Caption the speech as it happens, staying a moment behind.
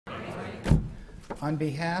On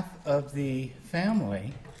behalf of the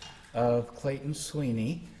family of Clayton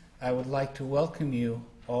Sweeney, I would like to welcome you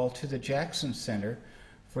all to the Jackson Center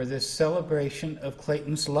for this celebration of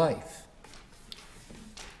Clayton's life.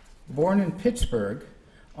 Born in Pittsburgh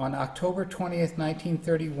on October 20th,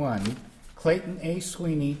 1931, Clayton A.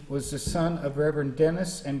 Sweeney was the son of Reverend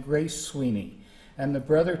Dennis and Grace Sweeney and the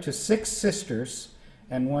brother to 6 sisters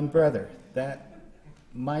and 1 brother. That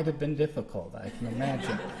might have been difficult, I can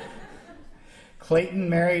imagine. Clayton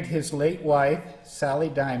married his late wife, Sally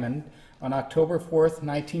Diamond, on October 4th,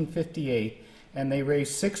 1958, and they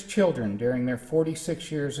raised 6 children during their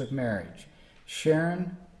 46 years of marriage: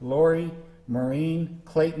 Sharon, Lori, Maureen,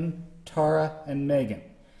 Clayton, Tara, and Megan.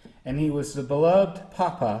 And he was the beloved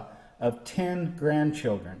papa of 10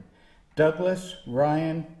 grandchildren: Douglas,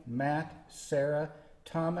 Ryan, Matt, Sarah,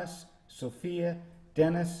 Thomas, Sophia,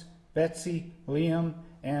 Dennis, Betsy, Liam,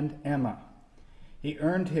 and Emma. He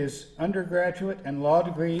earned his undergraduate and law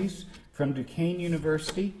degrees from Duquesne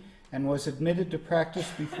University and was admitted to practice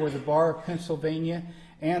before the Bar of Pennsylvania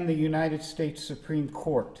and the United States Supreme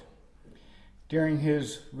Court. During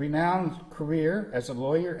his renowned career as a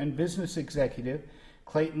lawyer and business executive,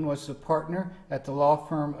 Clayton was the partner at the law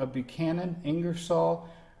firm of Buchanan, Ingersoll,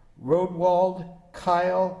 Rodewald,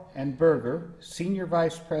 Kyle, and Berger, senior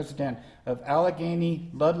vice president of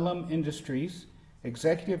Allegheny Ludlam Industries,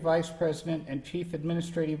 executive vice president and chief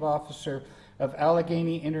administrative officer of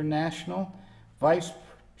Allegheny International, vice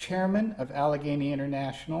chairman of Allegheny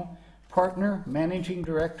International, partner, managing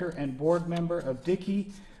director, and board member of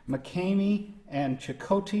Dickey, McCamey, and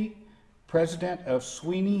Chakotay, president of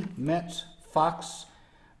Sweeney, Metz, Fox,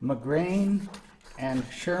 McGrain, and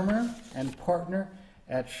Shermer, and partner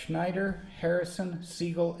at Schneider, Harrison,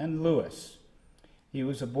 Siegel, and Lewis. He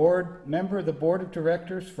was a member of the board of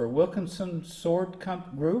directors for Wilkinson Sword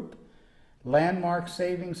Group, Landmark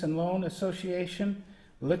Savings and Loan Association,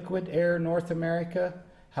 Liquid Air North America,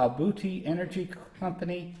 Halbuti Energy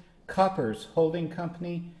Company, Koppers Holding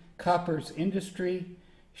Company, Koppers Industry,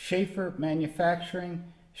 Schaefer Manufacturing,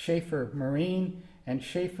 Schaefer Marine, and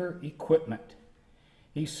Schaefer Equipment.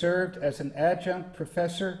 He served as an adjunct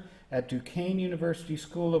professor at Duquesne University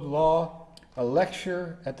School of Law, a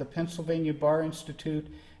lecturer at the Pennsylvania Bar Institute,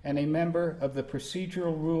 and a member of the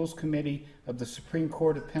Procedural Rules Committee of the Supreme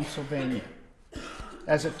Court of Pennsylvania.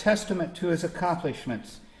 As a testament to his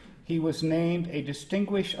accomplishments, he was named a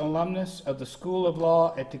distinguished alumnus of the School of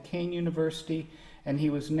Law at Duquesne University, and he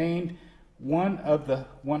was named one of the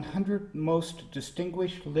 100 most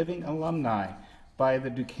distinguished living alumni by the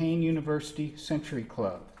Duquesne University Century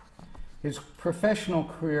Club. His professional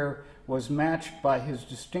career was matched by his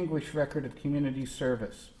distinguished record of community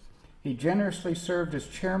service. He generously served as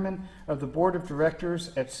chairman of the board of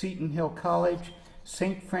directors at Seton Hill College,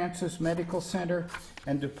 St. Francis Medical Center,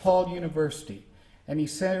 and DePaul University, and he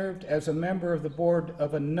served as a member of the board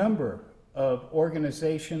of a number of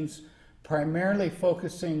organizations, primarily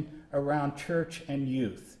focusing around church and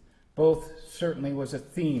youth. Both certainly was a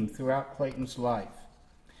theme throughout Clayton's life.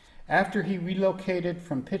 After he relocated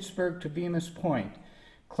from Pittsburgh to Bemis Point,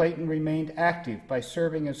 Clayton remained active by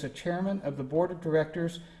serving as the chairman of the board of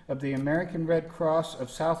directors of the American Red Cross of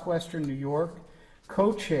Southwestern New York,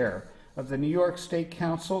 co-chair of the New York State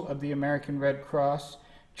Council of the American Red Cross,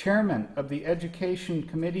 chairman of the Education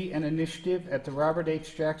Committee and Initiative at the Robert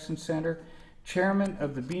H. Jackson Center, chairman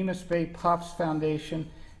of the Bemis Bay Pops Foundation,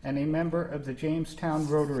 and a member of the Jamestown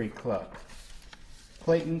Rotary Club.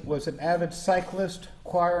 Clayton was an avid cyclist,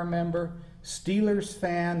 choir member, Steelers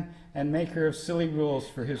fan, and maker of silly rules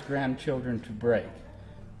for his grandchildren to break.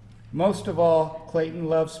 Most of all, Clayton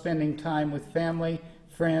loved spending time with family,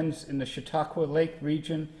 friends in the Chautauqua Lake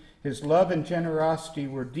region. His love and generosity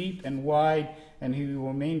were deep and wide, and he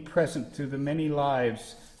remained present through the many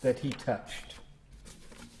lives that he touched.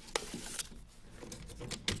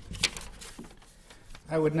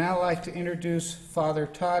 I would now like to introduce Father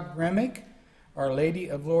Todd Remick, Our Lady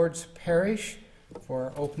of Lourdes Parish, for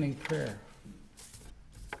our opening prayer.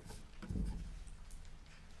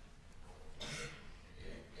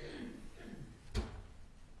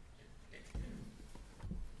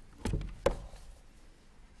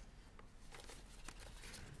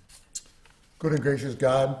 Good and gracious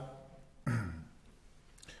God,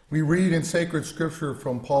 we read in sacred scripture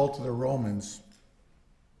from Paul to the Romans,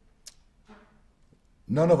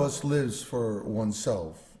 none of us lives for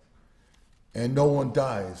oneself, and no one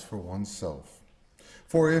dies for oneself.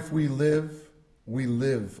 For if we live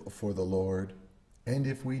for the Lord, and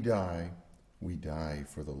if we die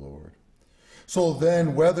for the Lord. So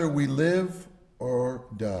then, whether we live or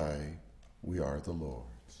die, we are the Lord's.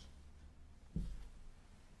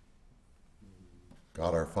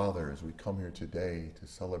 God our Father, as we come here today to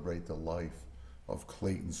celebrate the life of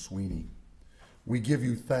Clayton Sweeney, we give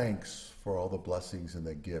you thanks for all the blessings and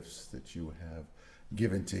the gifts that you have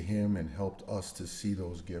given to him and helped us to see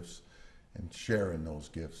those gifts and share in those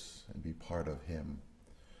gifts and be part of him.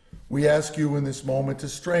 We ask you in this moment to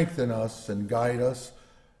strengthen us and guide us,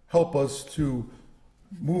 help us to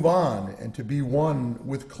move on and to be one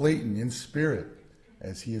with Clayton in spirit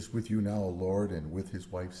as he is with you now, Lord, and with his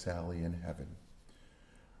wife Sally in heaven.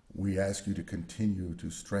 We ask you to continue to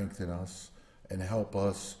strengthen us and help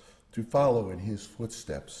us to follow in his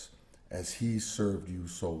footsteps as he served you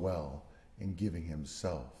so well in giving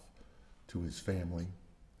himself to his family,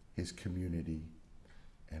 his community,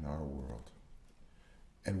 and our world.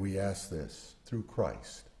 And we ask this through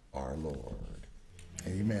Christ our Lord.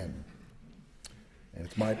 Amen. And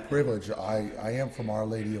it's my privilege, I am from Our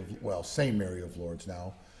Lady of, well, St. Mary of Lourdes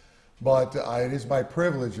now, but it is my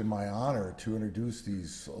privilege and my honor to introduce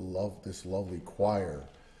this lovely choir.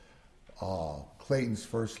 Clayton's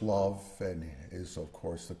first love and is, of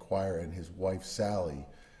course, the choir, and his wife Sally,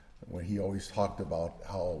 when he always talked about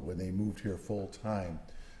how when they moved here full time,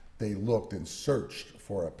 they looked and searched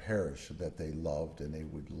for a parish that they loved and they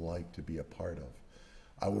would like to be a part of.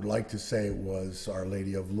 I would like to say it was Our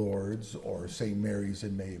Lady of Lourdes or St. Mary's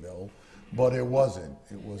in Mayville, but it wasn't.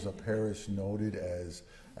 It was a parish noted as,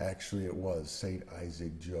 actually it was St.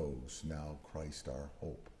 Isaac Joe's, now Christ our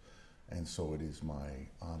Hope. And so it is my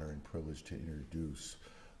honor and privilege to introduce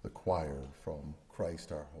the choir from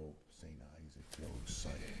Christ our Hope, St. Isaac Joe's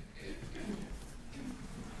site.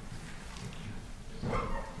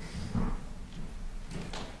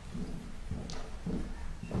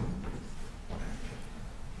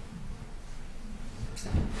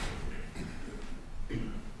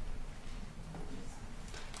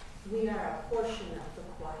 We are a portion of the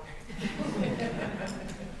choir.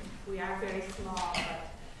 We are very small,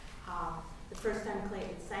 but the first time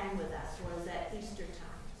Clayton sang with us was at Easter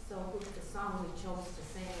time. So the song we chose to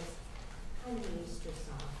sing is kind of an Easter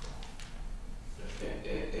song.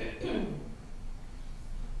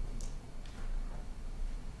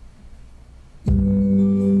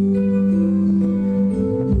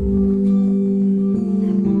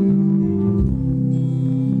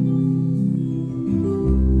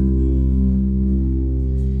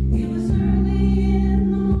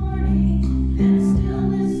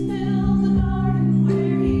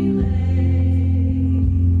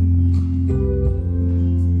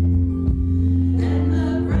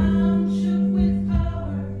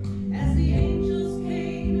 As the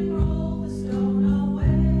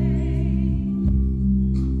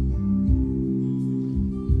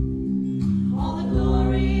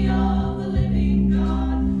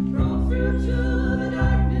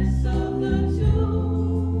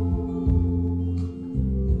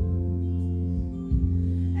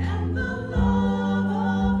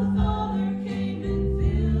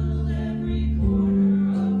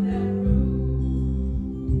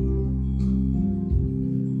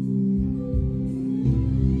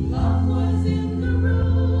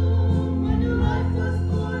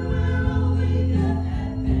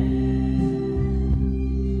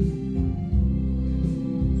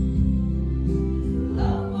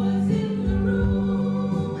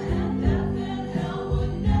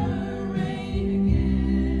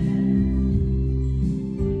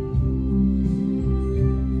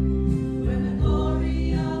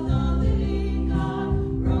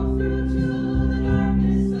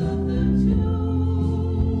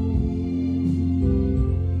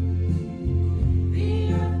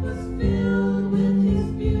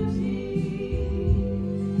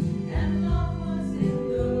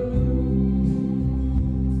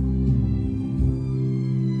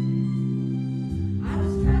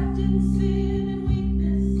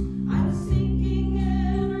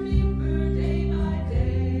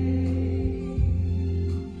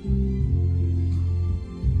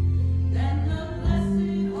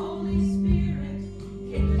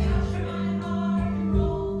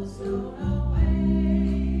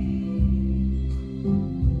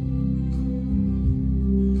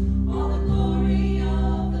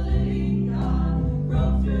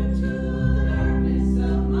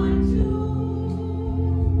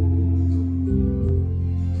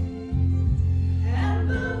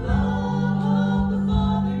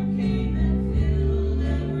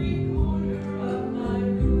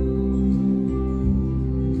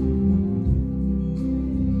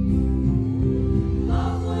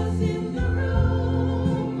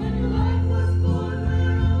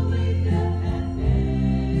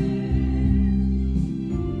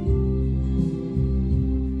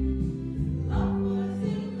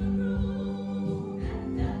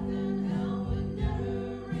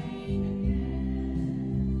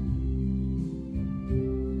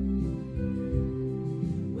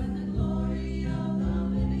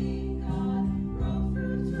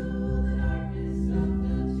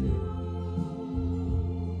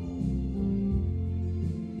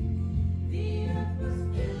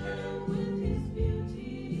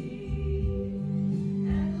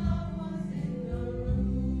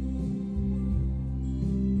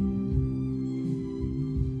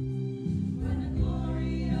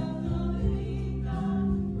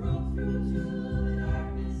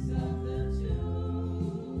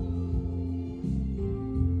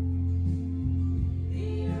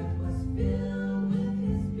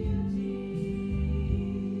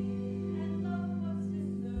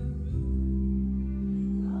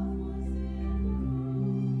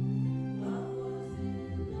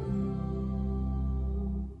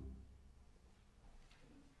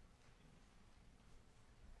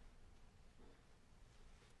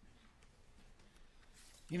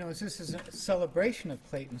You know, as this is a celebration of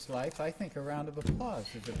Clayton's life, I think a round of applause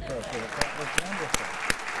is appropriate. That was wonderful.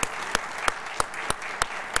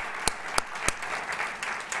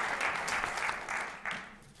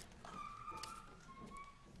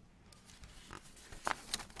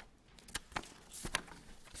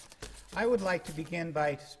 I would like to begin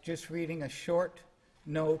by just reading a short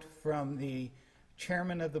note from the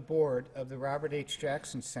chairman of the board of the Robert H.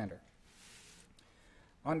 Jackson Center.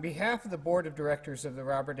 On behalf of the board of directors of the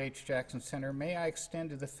Robert H. Jackson Center, may I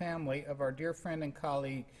extend to the family of our dear friend and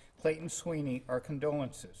colleague, Clayton Sweeney, our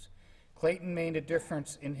condolences. Clayton made a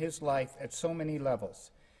difference in his life at so many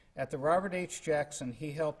levels. At the Robert H. Jackson,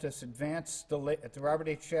 he helped us advance at the Robert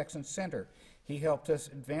H. Jackson Center, he helped us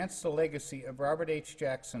advance the legacy of Robert H.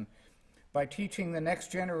 Jackson by teaching the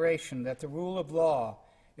next generation that the rule of law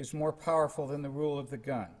is more powerful than the rule of the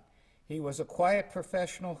gun. He was a quiet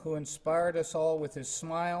professional who inspired us all with his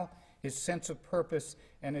smile, his sense of purpose,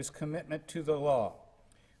 and his commitment to the law.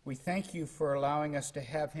 We thank you for allowing us to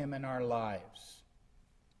have him in our lives.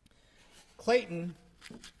 Clayton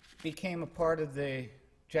became a part of the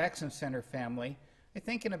Jackson Center family, I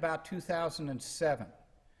think in about 2007.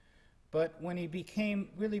 But when he became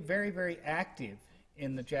really very, very active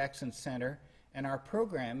in the Jackson Center and our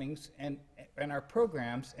programmings and our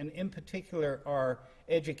programs, and in particular our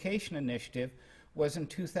education initiative, was in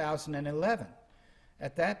 2011.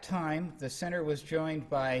 At that time, the center was joined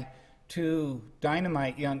by two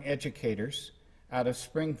dynamite young educators out of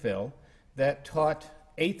Springville that taught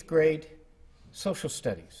 8th grade social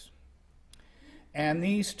studies. And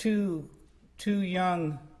these two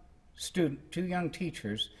young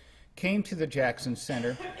teachers came to the Jackson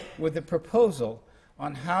Center with a proposal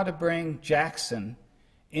on how to bring Jackson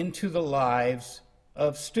into the lives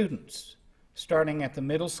of students, starting at the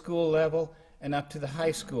middle school level and up to the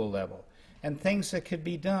high school level, and things that could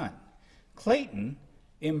be done. Clayton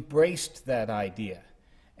embraced that idea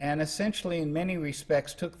and essentially in many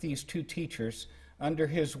respects took these two teachers under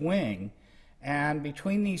his wing, and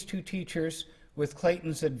between these two teachers, with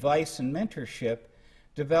Clayton's advice and mentorship,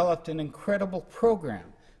 developed an incredible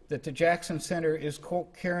program that the Jackson Center is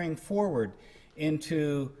carrying forward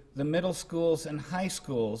into the middle schools and high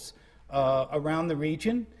schools around the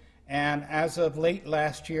region, and as of late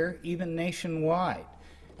last year, even nationwide.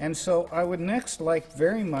 And so I would next like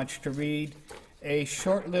very much to read a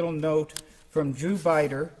short little note from Drew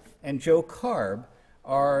Biter and Joe Karb,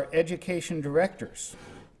 our education directors.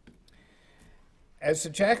 As the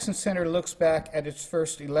Jackson Center looks back at its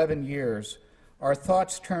first 11 years, our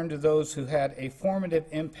thoughts turn to those who had a formative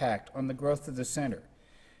impact on the growth of the center.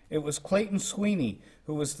 It was Clayton Sweeney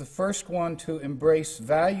who was the first one to embrace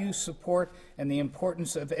value, support, and the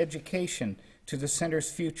importance of education to the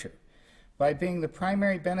center's future. By being the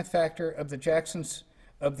primary benefactor of the Jackson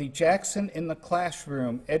in the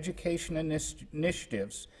Classroom education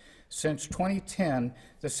initiatives, since 2010,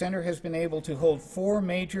 the center has been able to hold 4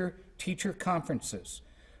 major teacher conferences,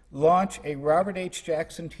 launch a Robert H.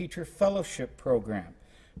 Jackson Teacher Fellowship Program,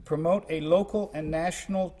 promote a local and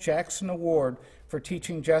national Jackson Award for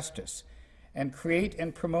Teaching Justice, and create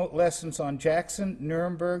and promote lessons on Jackson,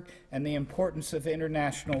 Nuremberg, and the importance of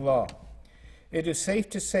international law. It is safe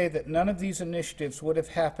to say that none of these initiatives would have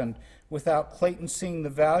happened without Clayton seeing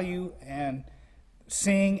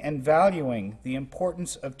and valuing the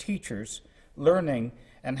importance of teachers, learning,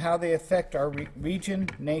 and how they affect our region,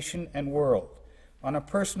 nation, and world. On a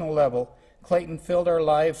personal level, Clayton filled our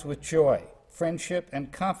lives with joy, friendship,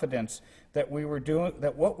 and confidence that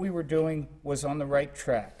what we were doing was on the right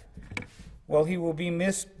track. While he will be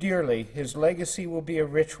missed dearly, his legacy will be a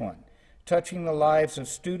rich one, touching the lives of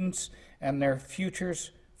students and their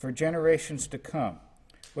futures for generations to come.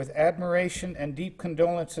 With admiration and deep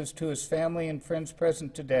condolences to his family and friends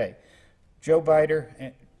present today, Drew Biter,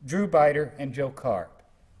 and Joe Karb.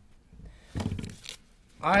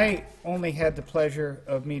 I only had the pleasure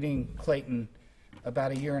of meeting Clayton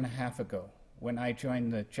about 1.5 years ago when I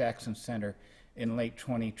joined the Jackson Center in late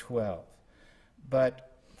 2012.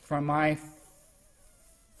 But from my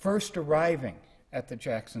first arriving at the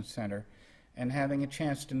Jackson Center and having a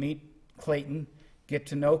chance to meet Clayton, get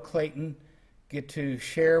to know Clayton, get to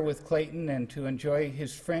share with Clayton and to enjoy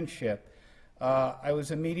his friendship, I was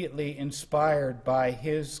immediately inspired by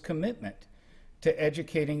his commitment to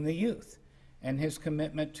educating the youth and his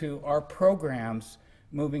commitment to our programs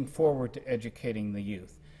moving forward to educating the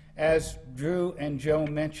youth. As Drew and Joe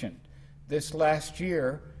mentioned, this last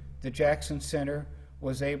year, the Jackson Center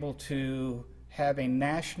was able to have a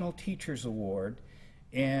National Teachers Award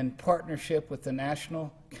in partnership with the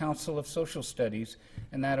National Council of Social Studies,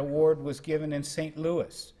 and that award was given in St.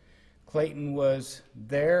 Louis. Clayton was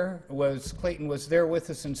there with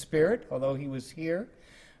us in spirit, although he was here.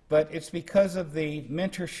 But it's because of the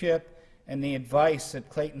mentorship and the advice that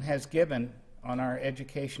Clayton has given on our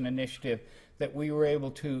education initiative that we were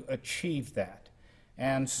able to achieve that.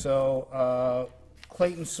 And so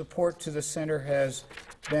Clayton's support to the center has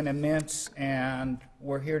been immense, and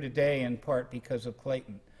we're here today in part because of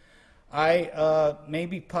Clayton.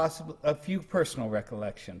 Maybe possibly a few personal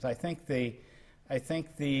recollections.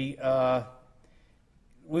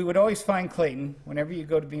 We would always find Clayton. Whenever you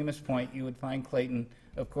go to Bemis Point, you would find Clayton,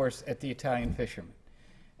 of course, at the Italian Fisherman.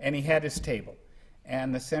 And he had his table.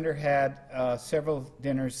 And the center had several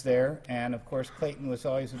dinners there, and of course Clayton was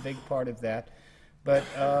always a big part of that.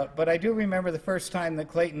 But I do remember the first time that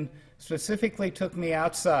Clayton specifically took me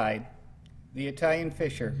outside, the Italian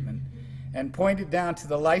Fisherman, and pointed down to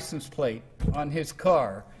the license plate on his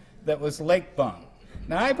car that was Lake Bum.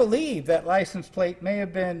 Now, I believe that license plate may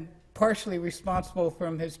have been partially responsible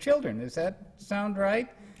from his children. Does that sound right?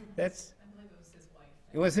 I believe it was his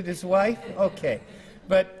wife. Was it his wife? Okay.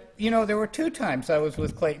 But, you know, there were 2 times I was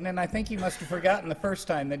with Clayton, and I think he must have forgotten the first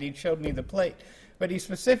time that he'd showed me the plate. But he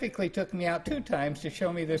specifically took me out 2 times to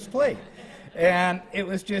show me this plate. And it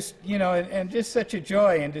was just, you know, and just such a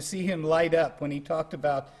joy, and to see him light up when he talked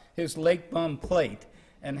about his Lake Bum plate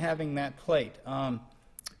and having that plate.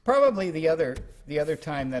 Probably the other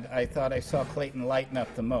time that I thought I saw Clayton lighten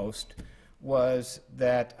up the most was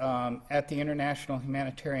that at the International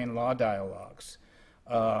Humanitarian Law Dialogues,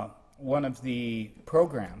 one of the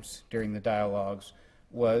programs during the dialogues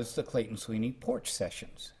was the Clayton Sweeney Porch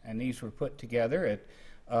Sessions, and these were put together at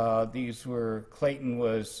Clayton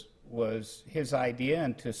was his idea,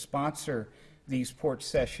 and to sponsor these porch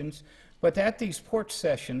sessions. But at these porch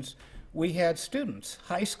sessions, we had students,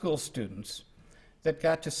 high school students, that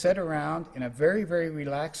got to sit around in a very, very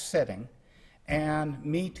relaxed setting and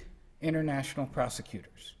meet international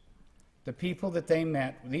prosecutors. The people that they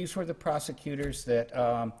met, these were the prosecutors that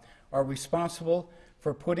are responsible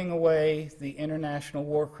for putting away the international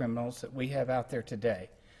war criminals that we have out there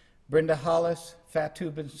today. Brenda Hollis,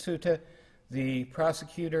 Fatou Bensouda, the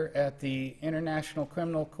prosecutor at the International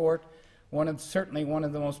Criminal Court, certainly one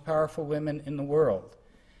of the most powerful women in the world.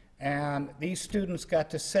 And these students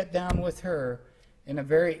got to sit down with her in a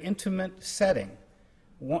very intimate setting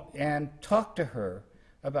and talk to her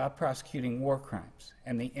about prosecuting war crimes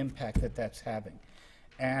and the impact that that's having.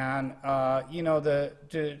 And, you know,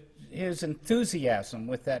 his enthusiasm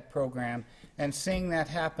with that program and seeing that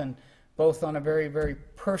happen both on a very, very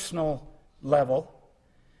personal level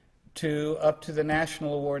up to the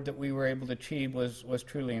national award that we were able to achieve was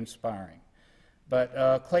truly inspiring.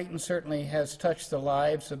 But Clayton certainly has touched the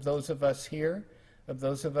lives of those of us here at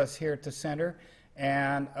the center,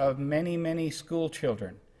 and of many, many school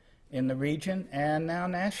children in the region and now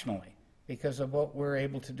nationally because of what we're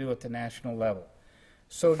able to do at the national level.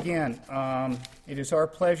 So again, it is our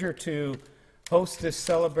pleasure to host this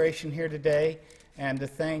celebration here today and to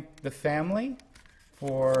thank the family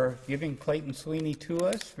for giving Clayton Sweeney to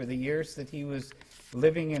us for the years that he was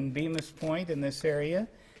living in Bemis Point in this area,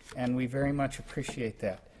 and we very much appreciate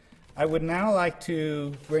that. I would now like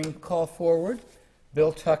to call forward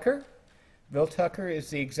Bill Tucker. Bill Tucker is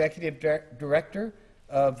the Executive Director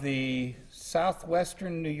of the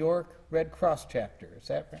Southwestern New York Red Cross Chapter. Is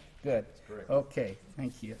that right? Good. That's correct. Okay,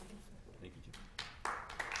 thank you. Thank you, Jim.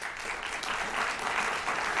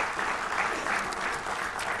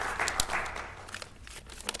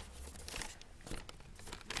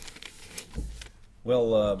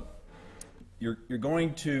 Well, you're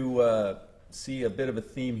going to see a bit of a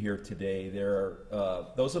theme here today. There are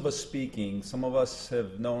those of us speaking, some of us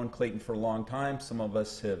have known Clayton for a long time, some of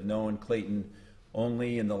us have known Clayton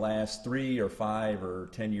only in the last 3 or 5 or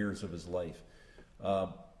 10 years of his life.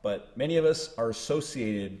 But many of us are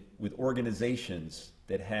associated with organizations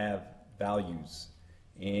that have values.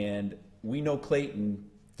 And we know Clayton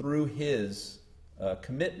through his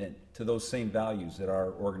commitment to those same values that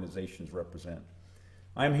our organizations represent.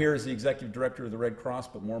 I'm here as the Executive Director of the Red Cross,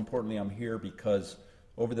 but more importantly, I'm here because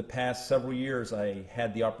over the past several years, I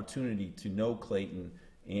had the opportunity to know Clayton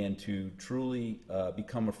and to truly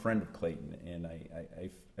become a friend of Clayton. And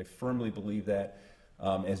I firmly believe that.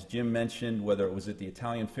 As Jim mentioned, whether it was at the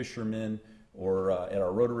Italian Fisherman or at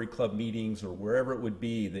our Rotary Club meetings or wherever it would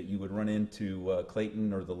be that you would run into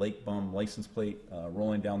Clayton or the Lake Bum license plate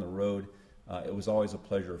rolling down the road, it was always a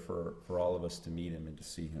pleasure for all of us to meet him and to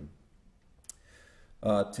see him.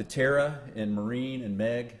 To Tara and Maureen and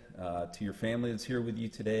Meg, to your family that's here with you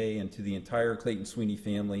today, and to the entire Clayton Sweeney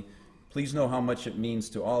family, please know how much it means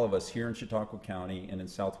to all of us here in Chautauqua County and in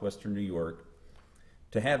southwestern New York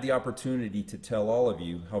to have the opportunity to tell all of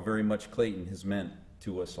you how very much Clayton has meant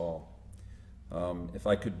to us all. If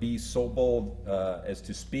I could be so bold as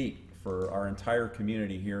to speak for our entire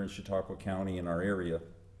community here in Chautauqua County and our area,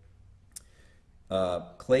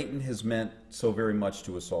 Clayton has meant so very much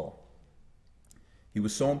to us all. He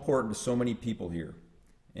was so important to so many people here,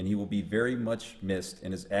 and he will be very much missed,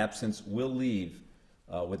 and his absence will leave,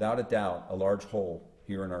 without a doubt, a large hole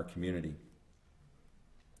here in our community.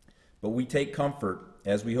 But we take comfort,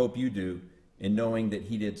 as we hope you do, in knowing that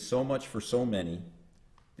he did so much for so many,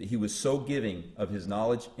 that he was so giving of his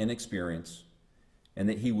knowledge and experience, and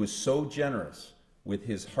that he was so generous with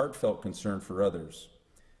his heartfelt concern for others,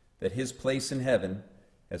 that his place in heaven,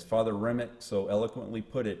 as Father Remick so eloquently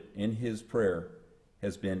put it in his prayer,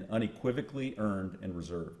 has been unequivocally earned and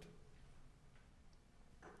reserved.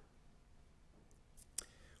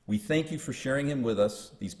 We thank you for sharing him with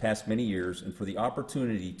us these past many years and for the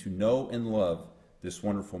opportunity to know and love this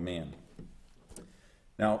wonderful man.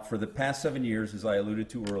 Now, for the past 7 years, as I alluded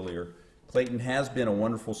to earlier, Clayton has been a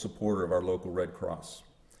wonderful supporter of our local Red Cross,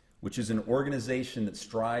 which is an organization that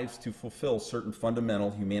strives to fulfill certain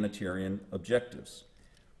fundamental humanitarian objectives.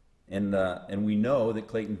 And we know that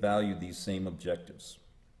Clayton valued these same objectives: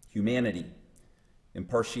 humanity,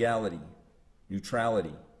 impartiality,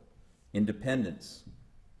 neutrality, independence,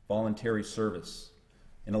 voluntary service.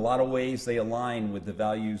 In a lot of ways, they align with the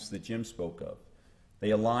values that Jim spoke of.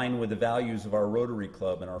 They align with the values of our Rotary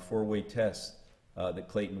Club and our four-way test that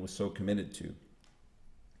Clayton was so committed to.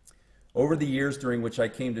 Over the years during which I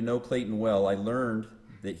came to know Clayton well, I learned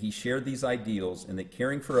that he shared these ideals and that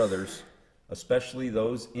caring for others, especially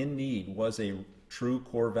those in need, was a true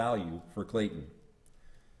core value for Clayton.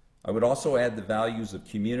 I would also add the values of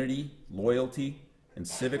community, loyalty, and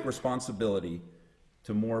civic responsibility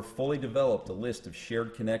to more fully develop the list of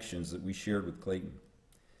shared connections that we shared with Clayton.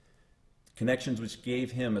 Connections which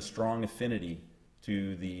gave him a strong affinity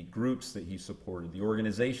to the groups that he supported, the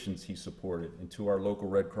organizations he supported, and to our local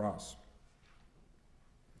Red Cross.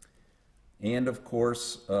 And of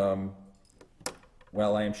course,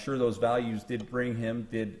 while I am sure those values did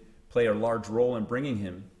play a large role in bringing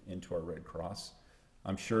him into our Red Cross,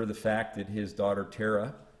 I'm sure the fact that his daughter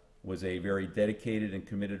Tara was a very dedicated and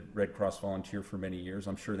committed Red Cross volunteer for many years,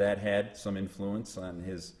 I'm sure that had some influence on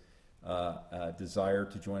his desire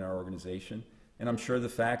to join our organization. And I'm sure the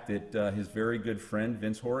fact that his very good friend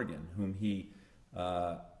Vince Horrigan, whom he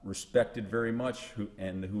respected very much,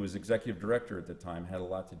 and who was executive director at the time, had a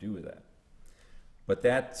lot to do with that. But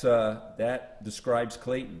that describes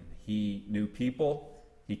Clayton. He knew people.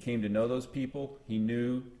 He came to know those people. He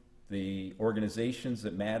knew the organizations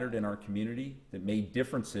that mattered in our community, that made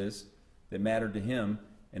differences, that mattered to him,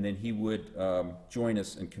 and then he would join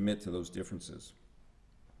us and commit to those differences.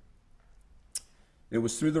 It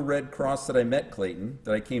was through the Red Cross that I met Clayton,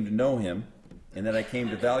 that I came to know him, and that I came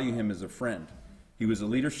to value him as a friend. He was a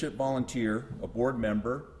leadership volunteer, a board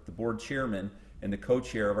member, the board chairman, and the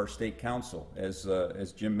co-chair of our state council,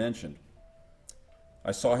 as Jim mentioned.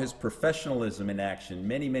 I saw his professionalism in action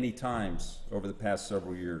many, many times over the past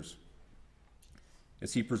several years.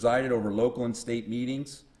 As he presided over local and state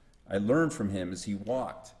meetings, I learned from him as he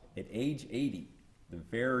walked, at age 80, the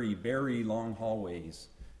very, very long hallways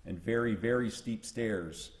and very, very steep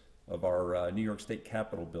stairs of our New York State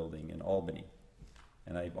Capitol building in Albany.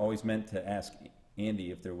 And I've always meant to ask Andy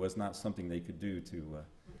if there was not something they could do to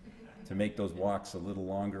make those walks a little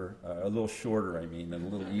longer, a little shorter, I mean,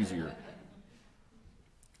 and a little easier.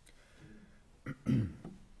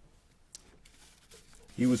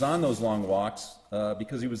 He was on those long walks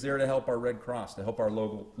because he was there to help our Red Cross, to help our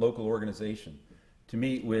local organization, to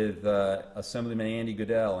meet with Assemblyman Andy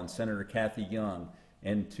Goodell and Senator Kathy Young,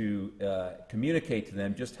 and to communicate to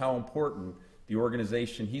them just how important the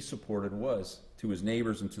organization he supported was to his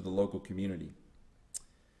neighbors and to the local community.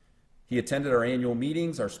 He attended our annual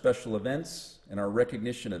meetings, our special events, and our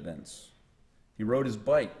recognition events. He rode his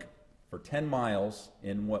bike for 10 miles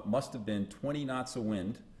in what must have been 20 knots of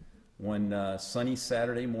wind one sunny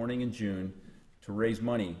Saturday morning in June to raise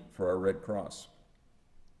money for our Red Cross.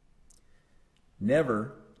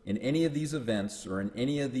 Never in any of these events or in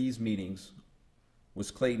any of these meetings was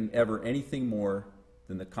Clayton ever anything more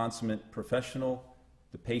than the consummate professional,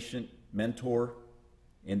 the patient mentor,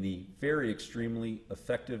 and the very extremely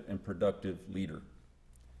effective and productive leader.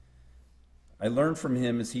 I learned from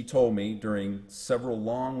him, as he told me during several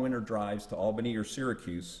long winter drives to Albany or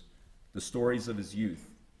Syracuse, the stories of his youth,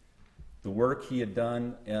 the work he had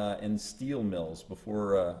done in steel mills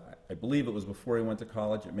before, I believe it was before he went to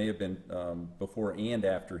college. It may have been before and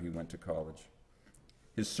after he went to college.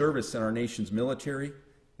 His service in our nation's military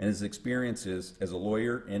and his experiences as a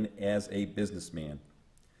lawyer and as a businessman,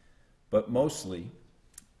 But mostly,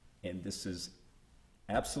 and this is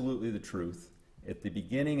absolutely the truth, at the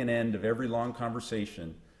beginning and end of every long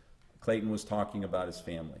conversation, Clayton was talking about his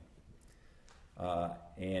family.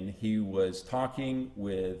 And he was talking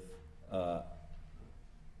with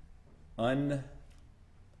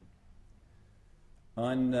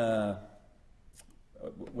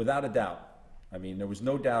without a doubt. I mean, there was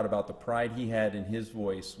no doubt about the pride he had in his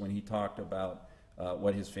voice when he talked about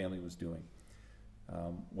what his family was doing.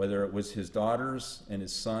 Whether it was his daughters and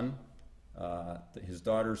his son, his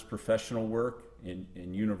daughter's professional work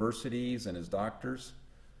in universities and as doctors,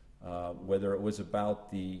 whether it was about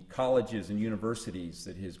the colleges and universities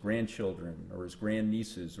that his grandchildren or his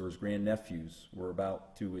grandnieces or his grandnephews were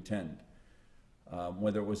about to attend,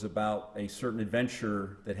 whether it was about a certain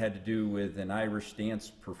adventure that had to do with an Irish dance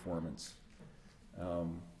performance,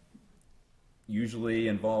 usually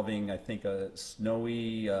involving, I think, a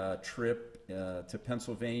snowy trip to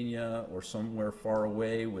Pennsylvania or somewhere far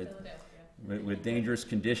away with dangerous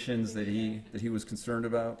conditions that he was concerned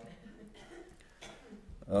about.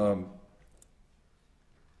 The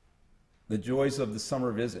joys of the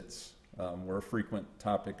summer visits were a frequent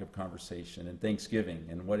topic of conversation, and Thanksgiving,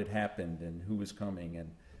 and what had happened, and who was coming,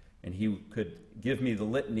 and he could give me the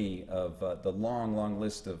litany of the long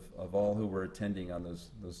list of all who were attending on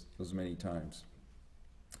those many times.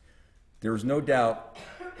 There is no doubt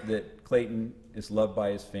that Clayton is loved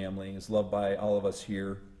by his family, is loved by all of us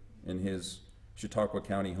here in his Chautauqua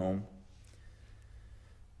County home.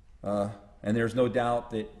 And there's no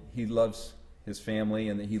doubt that he loves his family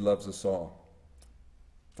and that he loves us all.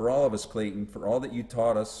 For all of us, Clayton, for all that you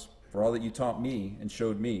taught us, for all that you taught me and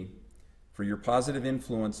showed me, for your positive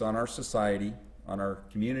influence on our society, on our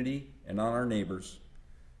community, and on our neighbors,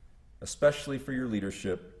 especially for your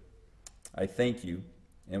leadership, I thank you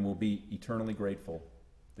and will be eternally grateful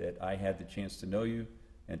that I had the chance to know you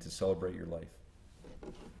and to celebrate your life.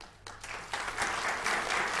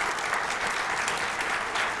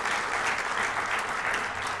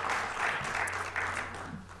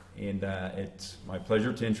 And it's my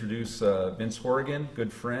pleasure to introduce Vince Horrigan,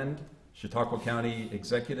 good friend, Chautauqua County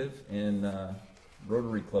executive, and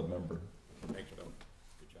Rotary Club member. Thanks, Bill.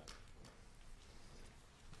 Good job.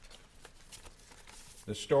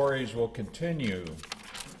 The stories will continue.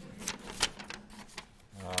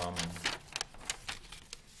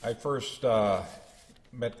 I first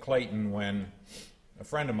met Clayton when a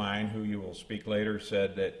friend of mine, who you will speak later,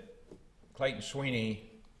 said that Clayton Sweeney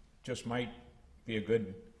just might be a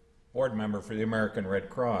good board member for the American Red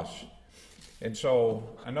Cross. And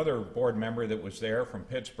so another board member that was there from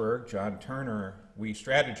Pittsburgh, John Turner, we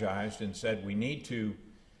strategized and said we need to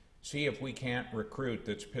see if we can't recruit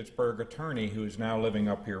this Pittsburgh attorney who is now living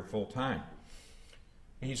up here full time.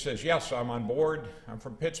 He says, yes, I'm on board. I'm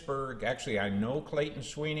from Pittsburgh. Actually, I know Clayton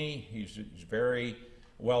Sweeney. He's very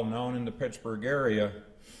well known in the Pittsburgh area.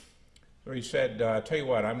 So he said, tell you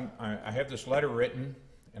what, I have this letter written,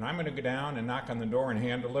 and I'm going to go down and knock on the door and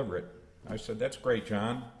hand deliver it. I said, that's great,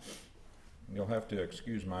 John. You'll have to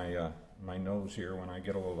excuse my my nose here when I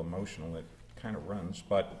get a little emotional. It kind of runs.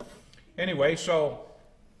 But anyway, so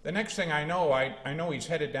the next thing I know he's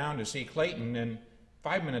headed down to see Clayton, and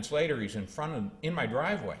 5 minutes later he's in my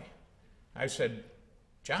driveway. I said,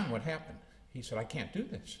 John, what happened? He said, I can't do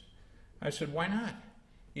this. I said, why not?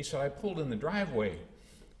 He said, I pulled in the driveway,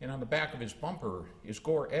 and on the back of his bumper is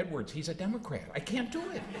Gore Edwards. He's a Democrat. I can't do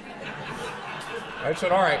it. I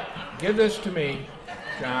said, all right, give this to me,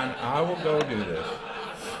 John. I will go do this.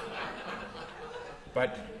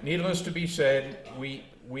 But needless to be said, we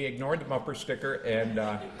ignored the bumper sticker,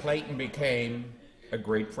 and Clayton became a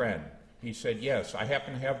great friend. He said, yes, I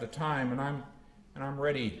happen to have the time, and I'm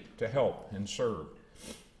ready to help and serve.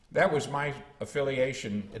 That was my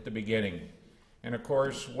affiliation at the beginning. And of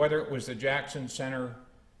course, whether it was the Jackson Center,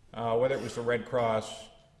 whether it was the Red Cross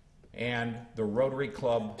and the Rotary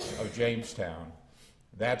Club of Jamestown,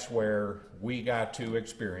 that's where we got to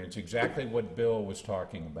experience exactly what Bill was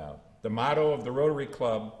talking about. The motto of the Rotary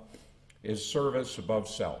Club is service above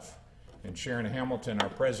self. And Sharon Hamilton, our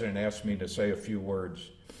president, asked me to say a few words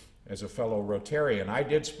as a fellow Rotarian. I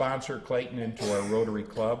did sponsor Clayton into our Rotary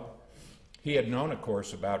Club. He had known, of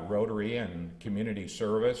course, about Rotary and community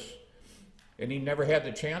service, and he never had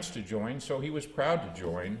the chance to join, so he was proud to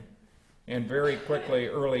join. And very quickly,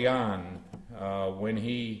 early on, when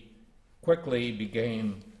he quickly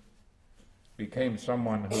became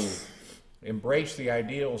someone who embraced the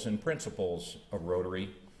ideals and principles of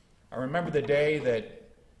Rotary, I remember the day that,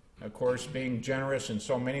 of course, being generous in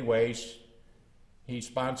so many ways, he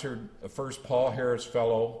sponsored the first Paul Harris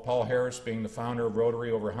Fellow, Paul Harris being the founder of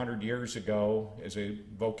Rotary over 100 years ago as a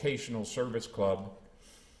vocational service club.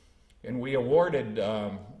 and we awarded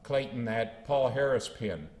Clayton that Paul Harris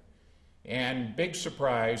pin. And big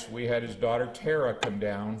surprise, we had his daughter Tara come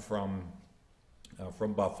down from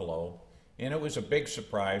Buffalo, and it was a big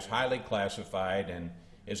surprise, highly classified. And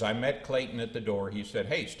as I met Clayton at the door, he said,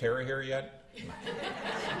 "Hey, is Tara here yet?"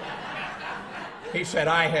 He said,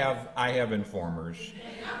 I have informers."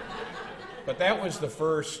 But that was the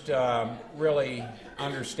first really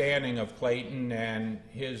understanding of Clayton and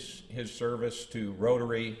his service to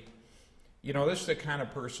Rotary. You know, this is the kind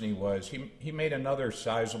of person he was. He made another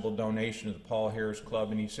sizable donation to the Paul Harris Club,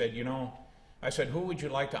 and he said, you know, I said, "Who would you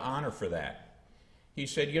like to honor for that?" He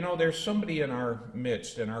said, "You know, there's somebody in our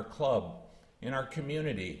midst, in our club, in our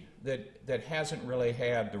community, that hasn't really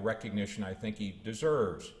had the recognition I think he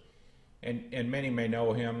deserves." And many may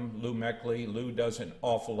know him, Lou Meckley. Lou does an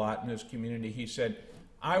awful lot in his community. He said,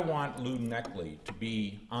 "I want Lou Meckley to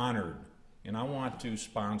be honored, and I want to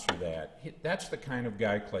sponsor that." That's the kind of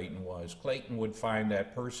guy Clayton was. Clayton would find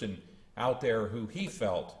that person out there who he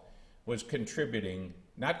felt was contributing,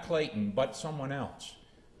 not Clayton, but someone else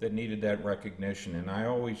that needed that recognition, and I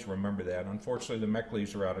always remember that. Unfortunately, the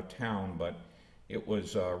Meckleys are out of town, but it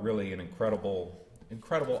was really an incredible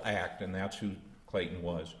act, and that's who Clayton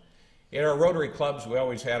was. At our Rotary clubs, we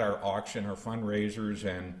always had our auction, our fundraisers,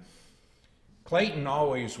 and Clayton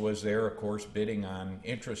always was there, of course, bidding on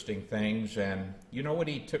interesting things. And you know what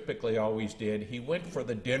he typically always did? He went for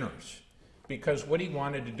the dinners, because what he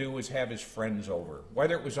wanted to do was have his friends over,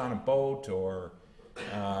 whether it was on a boat or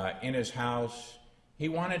in his house. He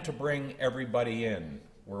wanted to bring everybody in,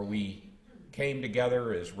 where we came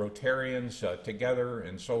together as Rotarians, together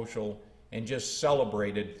and social, and just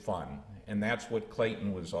celebrated fun. And that's what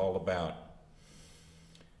Clayton was all about.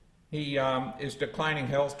 His declining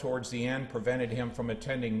health towards the end prevented him from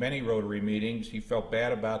attending many Rotary meetings. He felt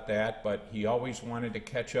bad about that, but he always wanted to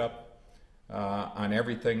catch up on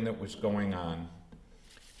everything that was going on.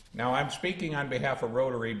 Now, I'm speaking on behalf of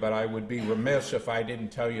Rotary, but I would be remiss if I didn't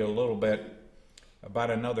tell you a little bit about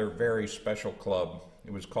another very special club.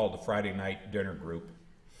 It was called the Friday Night Dinner Group.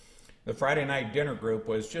 The Friday Night Dinner Group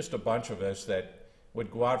was just a bunch of us that would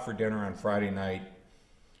go out for dinner on Friday night.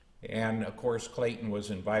 And of course, Clayton was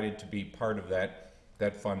invited to be part of that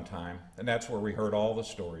fun time. And that's where we heard all the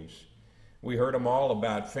stories. We heard them all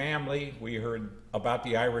about family. We heard about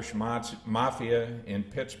the Irish Mafia in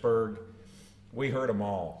Pittsburgh. We heard them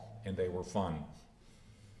all, and they were fun.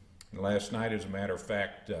 And last night, as a matter of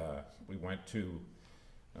fact, we went to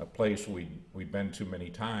a place we'd been to many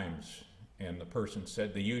times, and the person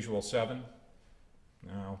said, "The usual 7?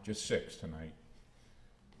 No, just 6 tonight."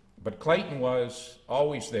 But Clayton was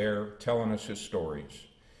always there telling us his stories.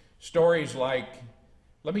 Stories like,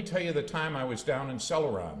 "Let me tell you the time I was down in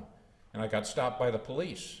Celeron and I got stopped by the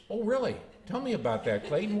police." "Oh, really? Tell me about that,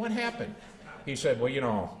 Clayton. What happened?" He said, "Well, you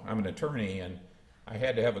know, I'm an attorney and I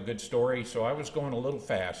had to have a good story, so I was going a little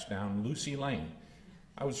fast down Lucy Lane.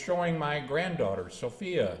 I was showing my granddaughter,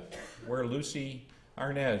 Sophia, where Lucille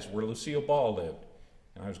Ball lived.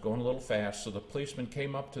 And I was going a little fast, so the policeman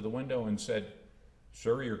came up to the window and said,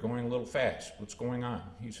 'Sir, you're going a little fast. What's going on?'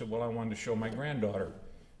 He said, 'Well, I wanted to show my granddaughter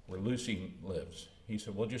where Lucy lives.' He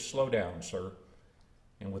said, 'Well, just slow down, sir.'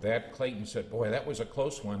 And with that, Clayton said, 'Boy, that was a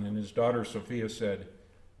close one.' And his daughter, Sophia, said,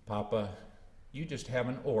 'Papa, you just have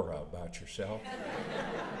an aura about yourself.'"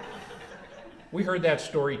 We heard that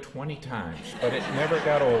story 20 times, but it never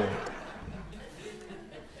got old.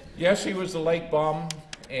 Yes, he was the lake bum,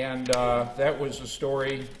 and that was the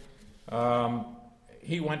story.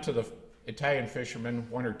 He went to the Italian fishermen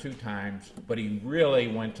 1 or 2 times, but he really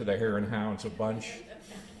went to the Hare and Hounds a bunch.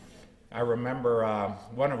 I remember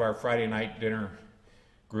one of our Friday night dinner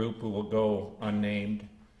group, who will go unnamed,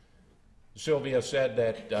 Sylvia said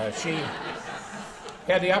that she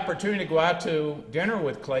had the opportunity to go out to dinner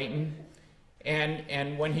with Clayton,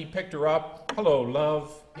 and when he picked her up, "Hello,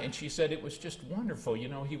 love," and she said it was just wonderful. You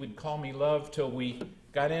know, he would call me love till we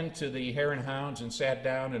got into the Hare and Hounds and sat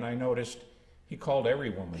down, and I noticed he called every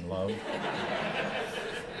woman love.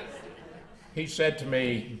 He said to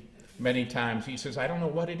me many times, he says, "I don't know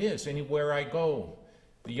what it is. Anywhere I go,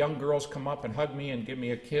 the young girls come up and hug me and give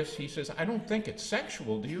me a kiss." He says, "I don't think it's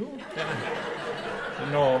sexual, do you?"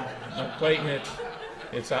 No, Clayton,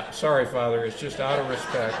 it's sorry, Father, it's just out of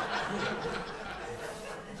respect.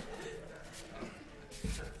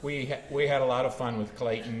 We had a lot of fun with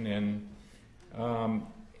Clayton, and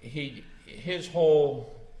his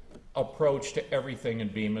whole approach to everything in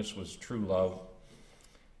Bemis was true love.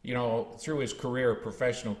 You know, through his career,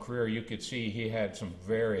 professional career, you could see he had some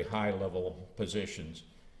very high-level positions.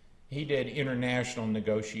 He did international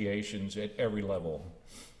negotiations at every level.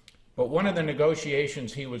 But one of the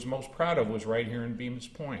negotiations he was most proud of was right here in Bemis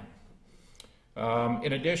Point.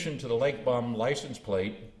 In addition to the Lake Bum license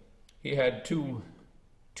plate, he had two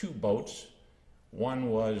boats. One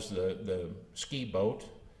was the ski boat,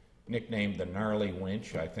 nicknamed the Gnarly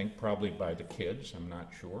Winch, I think probably by the kids, I'm not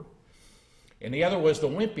sure. And the other was the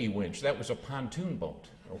Wimpy Winch. That was a pontoon boat,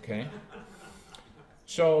 okay?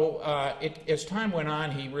 So as time went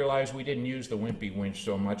on, he realized we didn't use the Wimpy Winch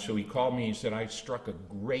so much, so he called me and said, I struck a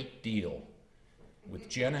great deal with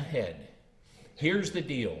Jenna Head. Here's the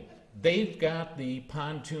deal. They've got the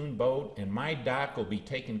pontoon boat, and my dock will be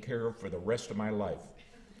taken care of for the rest of my life.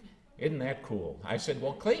 Isn't that cool? I said,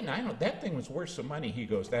 well, Clayton, I know that thing was worth some money. He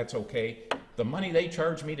goes, that's okay. The money they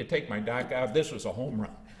charged me to take my dock out, this was a home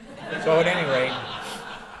run. So at any rate,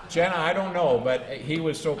 Jenna, I don't know, but he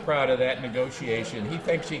was so proud of that negotiation. He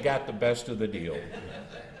thinks he got the best of the deal.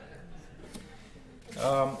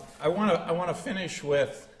 I want to finish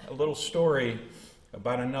with a little story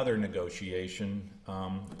about another negotiation.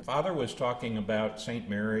 Father was talking about St.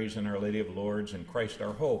 Mary's and Our Lady of Lourdes and Christ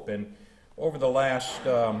our Hope, and over the last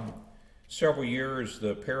several years,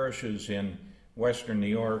 the parishes in Western New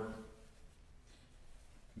York,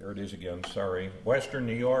 there it is again, sorry, Western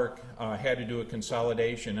New York had to do a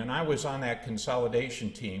consolidation, and I was on that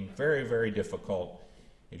consolidation team. Very, very difficult,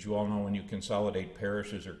 as you all know, when you consolidate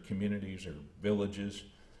parishes or communities or villages.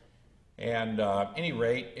 And at any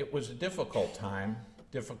rate, it was a difficult time,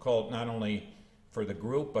 difficult not only for the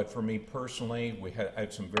group, but for me personally. I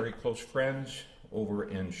had some very close friends over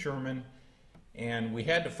in Sherman, and we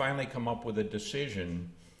had to finally come up with a decision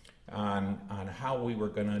on how we were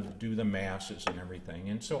going to do the masses and everything.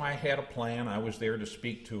 And so I had a plan. I was there to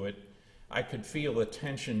speak to it. I could feel the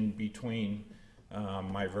tension between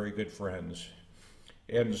my very good friends.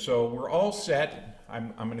 And so we're all set.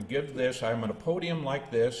 I'm going to give this. I'm at a podium like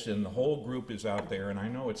this, and the whole group is out there, and I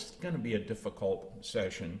know it's going to be a difficult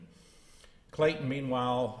session. Clayton,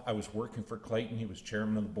 meanwhile, I was working for Clayton. He was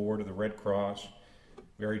chairman of the board of the Red Cross,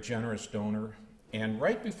 very generous donor. And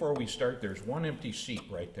right before we start, there's one empty seat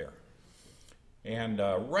right there. And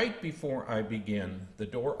right before I begin, the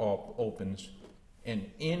door opens, and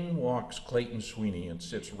in walks Clayton Sweeney and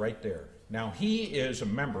sits right there. Now, he is a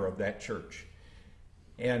member of that church.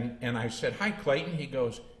 And I said, hi, Clayton. He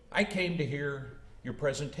goes, I came to hear your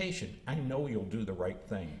presentation. I know you'll do the right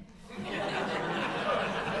thing.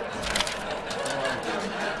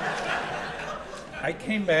 I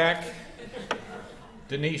came back.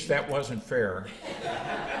 Denise, that wasn't fair.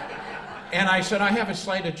 And I said, I have a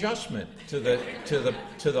slight adjustment to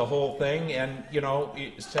the whole thing, and you know,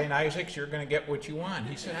 St. Isaac's, you're going to get what you want.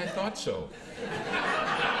 He said, I thought so.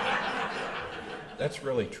 That's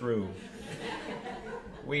really true.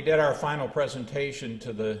 We did our final presentation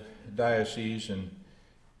to the diocese, and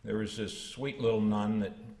there was this sweet little nun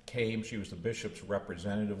that came. She was the bishop's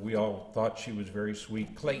representative. We all thought she was very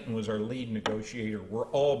sweet. Clayton was our lead negotiator. We're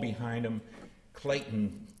all behind him.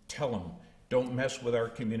 Clayton, tell him, don't mess with our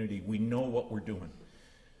community. We know what we're doing.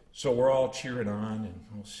 So we're all cheering on, and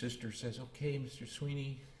old sister says, okay, Mr.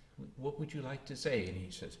 Sweeney, what would you like to say? And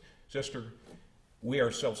he says, sister, we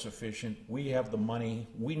are self-sufficient. We have the money.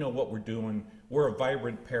 We know what we're doing. We're a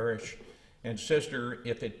vibrant parish. And sister,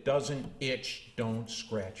 if it doesn't itch, don't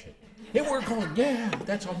scratch it. And we're going, yeah,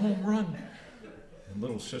 that's a home run. And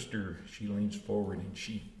little sister, she leans forward, and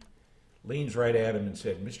she leans right at him and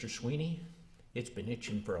said, Mr. Sweeney, it's been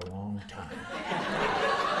itching for a long time.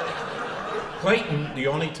 Clayton, the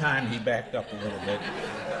only time he backed up a little bit,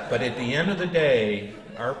 but at the end of the day,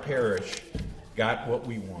 our parish got what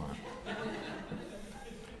we want.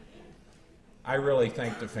 I really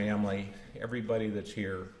thank the family, everybody that's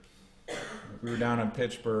here. We were down in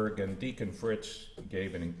Pittsburgh, and Deacon Fritz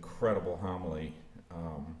gave an incredible homily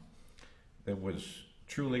that was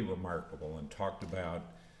truly remarkable and talked about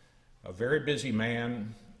a very busy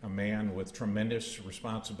man, a man with tremendous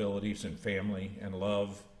responsibilities and family and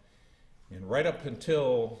love. And right up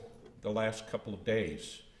until the last couple of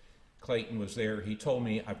days, Clayton was there. He told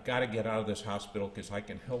me, I've got to get out of this hospital because I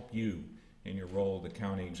can help you in your role of the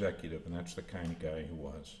county executive, and that's the kind of guy he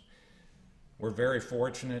was. We're very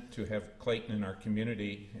fortunate to have Clayton in our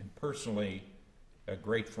community, and personally, a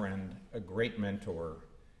great friend, a great mentor,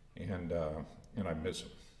 and I miss him.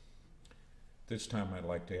 This time I'd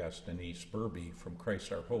like to ask Denise Burby from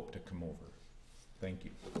Christ Our Hope to come over. Thank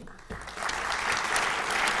you.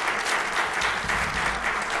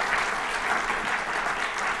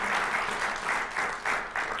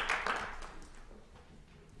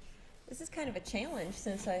 This is kind of a challenge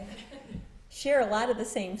since I share a lot of the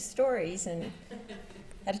same stories and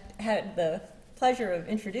had the pleasure of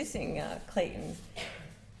introducing Clayton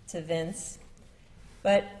to Vince.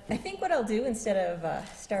 But I think what I'll do, instead of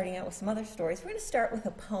starting out with some other stories, we're going to start with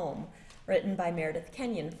a poem written by Meredith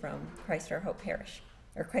Kenyon from Christ Our Hope Parish,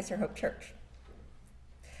 or Christ Our Hope Church.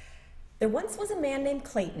 There once was a man named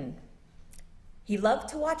Clayton. He loved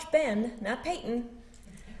to watch Ben, not Peyton.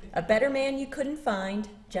 A better man you couldn't find,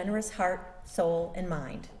 generous heart, soul, and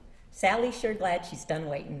mind. Sally's sure glad she's done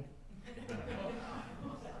waiting.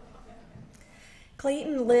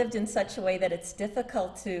 Clayton lived in such a way that it's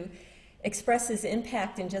difficult to express his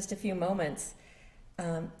impact in just a few moments.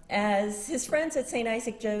 As his friends at St.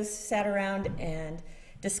 Isaac Joe's sat around and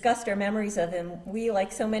discussed our memories of him, we,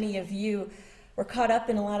 like so many of you, were caught up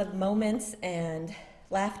in a lot of moments and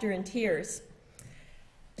laughter and tears.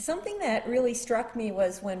 Something that really struck me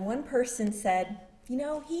was when one person said, "You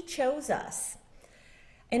know, he chose us."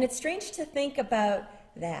 And it's strange to think about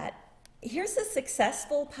that. Here's a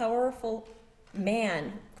successful, powerful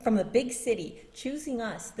man from a big city choosing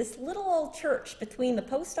us, this little old church between the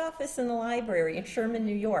post office and the library in Sherman,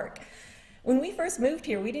 New York. When we first moved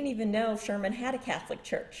here, we didn't even know Sherman had a Catholic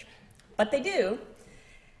church, but they do.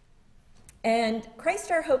 And Christ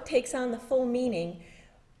Our Hope takes on the full meaning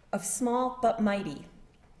of small but mighty.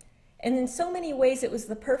 And in so many ways, it was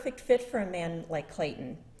the perfect fit for a man like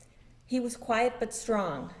Clayton. He was quiet but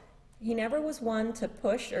strong. He never was one to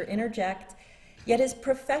push or interject, yet his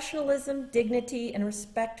professionalism, dignity, and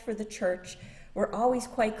respect for the church were always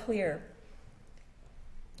quite clear.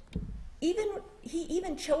 He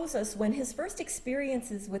even chose us when his first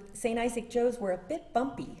experiences with St. Isaac Joe's were a bit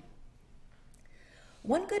bumpy.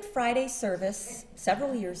 One Good Friday service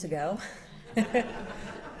several years ago,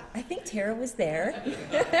 I think Tara was there,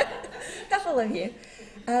 a couple of you.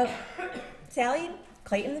 Sally,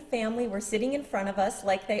 Clayton, the family were sitting in front of us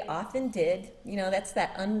like they often did. You know, that's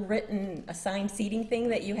that unwritten assigned seating thing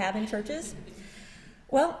that you have in churches.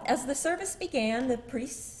 Well, as the service began, the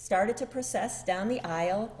priest started to process down the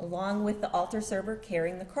aisle along with the altar server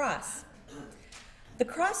carrying the cross. The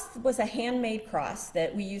cross was a handmade cross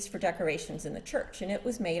that we used for decorations in the church, and it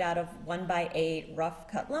was made out of 1x8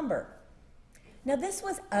 rough cut lumber. Now, this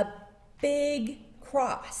was a big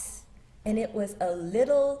cross, and it was a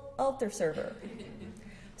little altar server.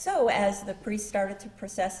 So as the priest started to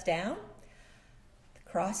process down, the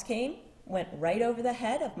cross came, went right over the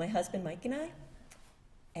head of my husband Mike and I,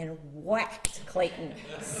 and whacked Clayton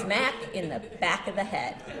smack in the back of the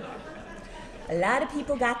head. A lot of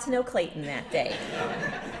people got to know Clayton that day.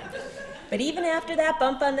 But even after that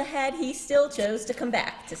bump on the head, he still chose to come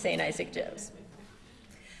back to St. Isaac Joe's.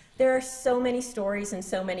 There are so many stories and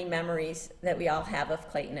so many memories that we all have of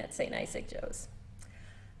Clayton at St. Isaac Joe's.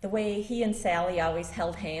 The way he and Sally always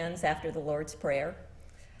held hands after the Lord's Prayer.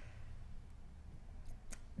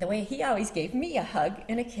 The way he always gave me a hug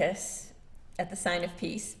and a kiss at the sign of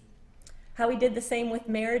peace. How he did the same with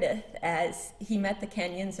Meredith as he met the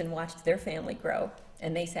Kenyons and watched their family grow,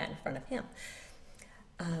 and they sat in front of him.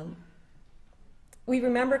 We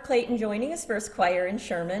remember Clayton joining his first choir in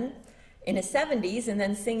Sherman in his 70s and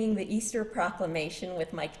then singing the Easter Proclamation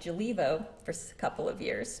with Mike Jalivo for a couple of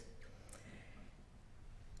years.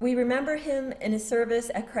 We remember him in his service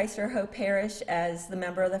at Christ Our Hope Parish as the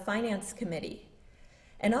member of the Finance Committee,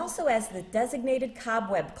 and also as the designated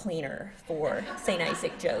cobweb cleaner for St.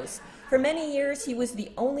 Isaac Joe's. For many years, he was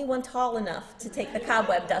the only one tall enough to take the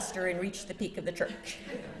cobweb duster and reach the peak of the church.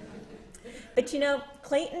 But you know,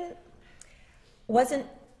 Clayton wasn't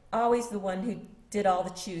always the one who did all the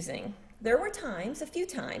choosing. There were times, a few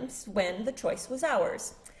times, when the choice was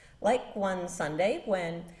ours. Like one Sunday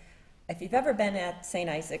when, if you've ever been at St.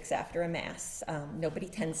 Isaac's after a Mass, nobody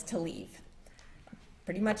tends to leave.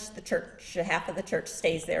 Pretty much the church, half of the church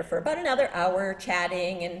stays there for about another hour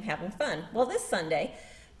chatting and having fun. Well, this Sunday,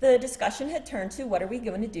 the discussion had turned to what are we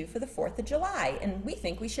going to do for the 4th of July, and we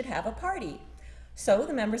think we should have a party. So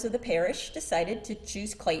the members of the parish decided to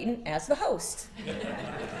choose Clayton as the host.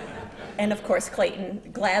 And of course,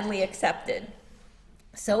 Clayton gladly accepted.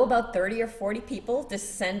 So about 30 or 40 people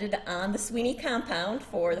descended on the Sweeney compound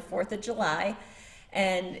for the 4th of July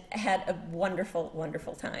and had a wonderful,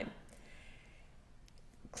 wonderful time.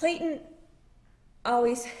 Clayton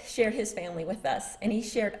always shared his family with us, and he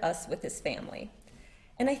shared us with his family.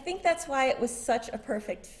 And I think that's why it was such a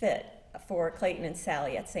perfect fit for Clayton and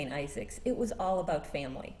Sally at St. Isaac's. It was all about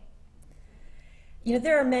family. You know,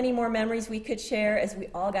 there are many more memories we could share as we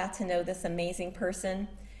all got to know this amazing person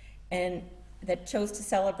and that chose to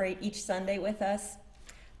celebrate each Sunday with us.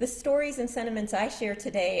 The stories and sentiments I share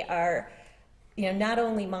today are, you know, not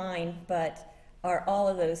only mine, but are all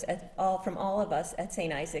of those, from all of us at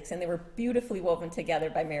St. Isaac's, and they were beautifully woven together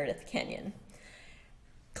by Meredith Kenyon.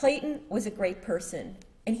 Clayton was a great person,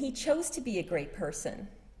 and he chose to be a great person.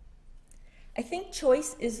 I think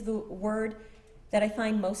choice is the word that I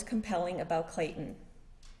find most compelling about Clayton.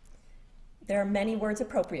 There are many words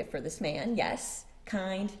appropriate for this man, yes.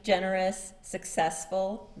 Kind, generous,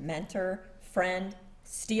 successful, mentor, friend,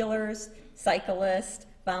 Steelers, cyclist,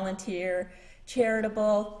 volunteer,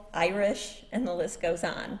 charitable, Irish, and the list goes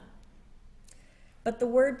on. But the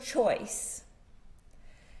word choice,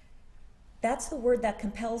 that's the word that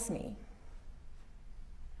compels me.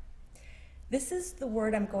 This is the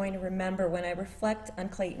word I'm going to remember when I reflect on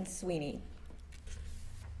Clayton Sweeney.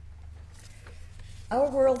 Our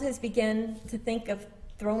world has begun to think of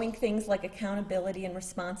throwing things like accountability and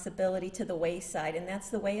responsibility to the wayside, and that's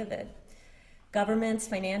the way of it. Governments,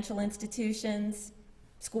 financial institutions,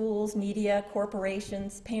 schools, media,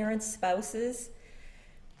 corporations, parents, spouses.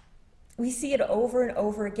 We see it over and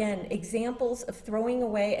over again, examples of throwing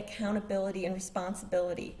away accountability and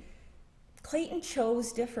responsibility. Clayton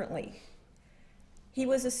chose differently. He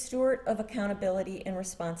was a steward of accountability and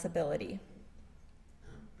responsibility.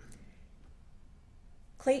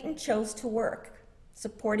 Clayton chose to work,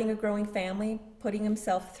 supporting a growing family, putting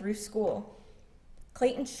himself through school.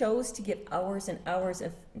 Clayton chose to give hours and hours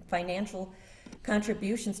of financial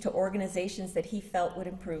contributions to organizations that he felt would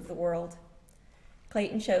improve the world.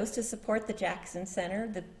 Clayton chose to support the Jackson Center,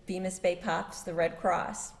 the Bemis Bay Pops, the Red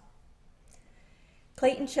Cross.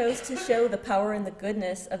 Clayton chose to show the power and the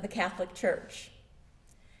goodness of the Catholic Church.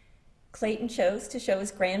 Clayton chose to show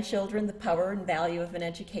his grandchildren the power and value of an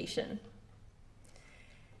education.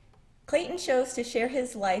 Clayton chose to share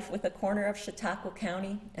his life with a corner of Chautauqua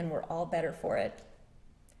County, and we're all better for it.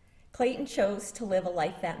 Clayton chose to live a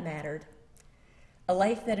life that mattered, a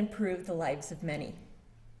life that improved the lives of many.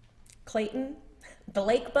 Clayton, the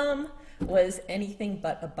lake bum, was anything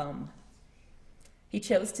but a bum. He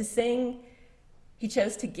chose to sing, he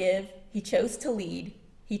chose to give, he chose to lead,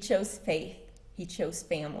 he chose faith, he chose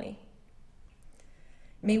family.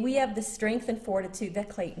 May we have the strength and fortitude that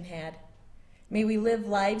Clayton had. May we live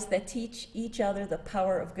lives that teach each other the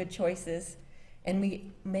power of good choices, and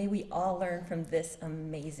may we all learn from this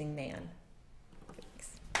amazing man.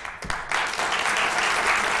 Thanks.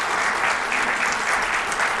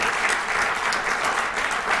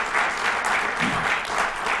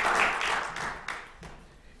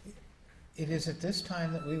 It is at this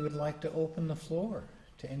time that we would like to open the floor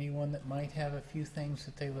to anyone that might have a few things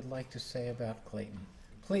that they would like to say about Clayton.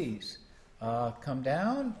 Please come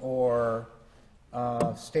down or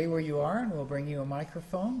stay where you are, and we'll bring you a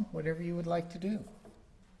microphone, whatever you would like to do.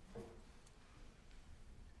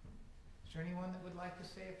 Is there anyone that would like to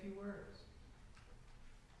say a few words?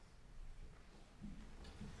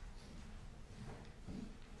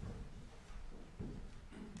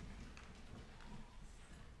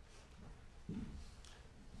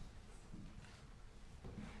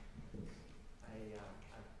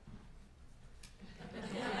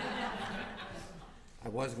 I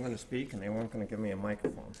wasn't going to speak, and they weren't going to give me a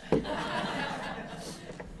microphone.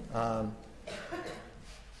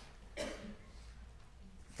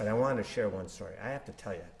 But I wanted to share one story. I have to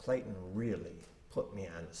tell you, Clayton really put me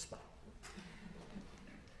on the spot.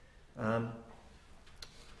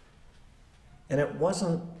 And it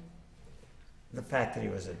wasn't the fact that he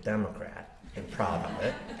was a Democrat and proud of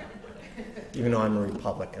it, even though I'm a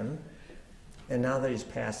Republican. And now that he's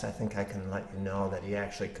passed, I think I can let you know that he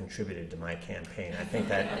actually contributed to my campaign. I think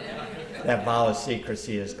that vow of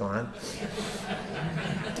secrecy is gone.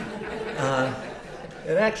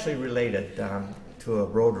 It actually related to a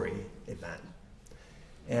Rotary event.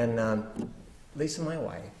 And Lisa, my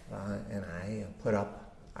wife, and I put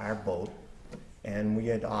up our boat, and we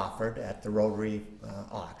had offered at the Rotary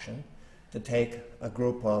auction to take a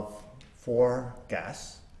group of 4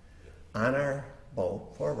 guests on our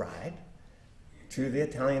boat for a ride to the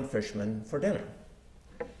Italian Fisherman for dinner.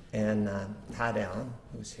 And Todd Allen,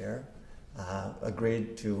 who's here,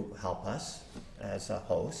 agreed to help us as a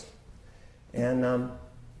host. And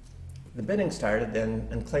the bidding started,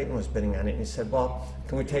 and Clayton was bidding on it, and he said, well,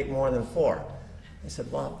 can we take more than 4? I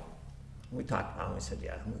said, well, we talked about it, and we said,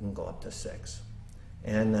 yeah, we can go up to 6.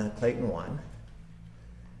 And Clayton won.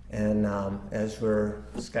 And as we're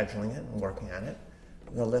scheduling it and working on it,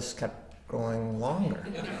 the list kept growing longer.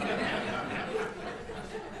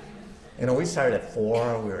 You know, we started at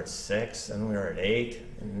 4, we were at 6, and we were at 8,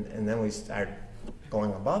 and then we started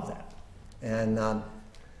going above that. And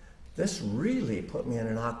this really put me in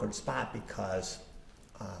an awkward spot because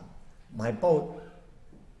my boat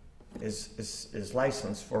is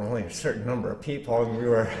licensed for only a certain number of people, and we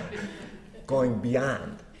were going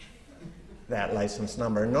beyond that license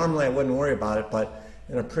number. Normally I wouldn't worry about it, but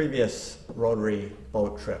in a previous Rotary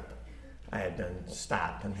boat trip, I had been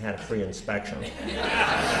stopped and had a free inspection.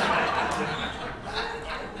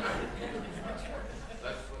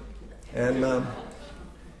 And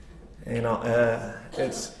You know,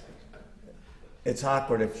 it's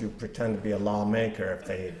awkward if you pretend to be a lawmaker if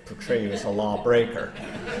they portray you as a lawbreaker.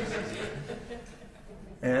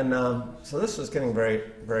 And so this was getting very,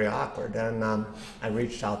 very awkward. And I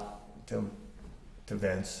reached out to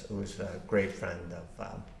Vince, who's a great friend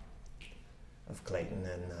of Clayton,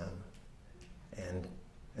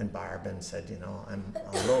 and Barb, and said, you know, I'm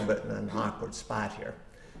a little bit in an awkward spot here.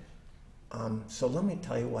 So let me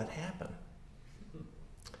tell you what happened.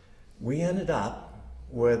 We ended up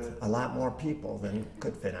with a lot more people than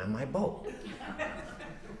could fit on my boat.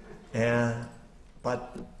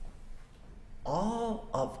 But all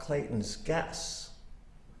of Clayton's guests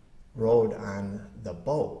rode on the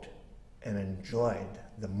boat and enjoyed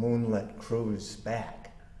the moonlit cruise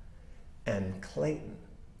back. And Clayton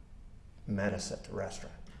met us at the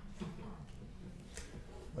restaurant,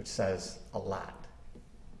 which says a lot.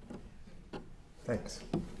 Thanks.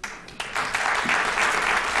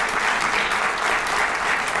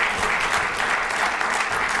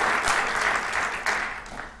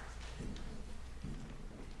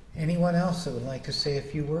 Anyone else that would like to say a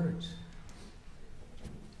few words?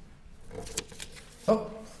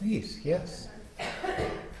 Oh, please, yes.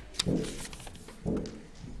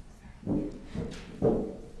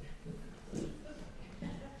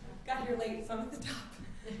 Got here late, so I'm at the top.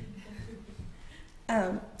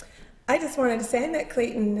 I just wanted to say I met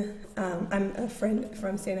Clayton. I'm a friend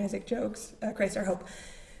from St. Isaac Jogues, Christ Our Hope.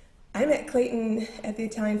 I met Clayton at the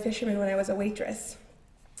Italian Fisherman when I was a waitress.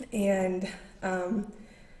 And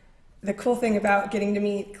the cool thing about getting to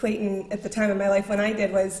meet Clayton at the time of my life when I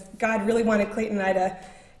did was God really wanted Clayton and I to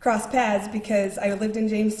cross paths, because I lived in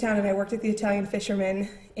Jamestown and I worked at the Italian Fisherman,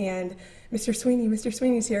 and Mr.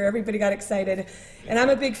 Sweeney's here. Everybody got excited. And I'm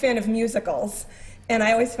a big fan of musicals. And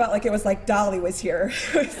I always felt like it was like Dolly was here.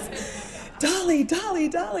 Dolly,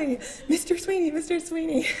 Mr.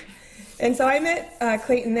 Sweeney. And so I met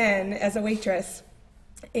Clayton then as a waitress.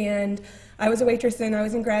 And I was a waitress and I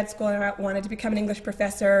was in grad school and I wanted to become an English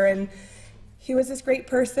professor. And he was this great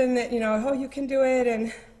person that, you know, oh, you can do it.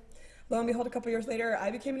 And lo and behold, a couple years later, I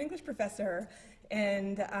became an English professor.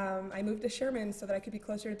 And I moved to Sherman so that I could be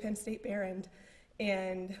closer to Penn State Behrend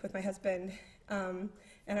and with my husband.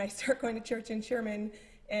 And I start going to church in Sherman,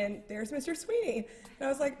 and there's Mr. Sweeney. And I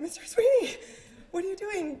was like, Mr. Sweeney, what are you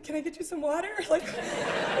doing? Can I get you some water? Like,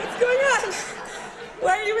 what's going on?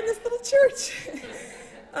 Why are you in this little church?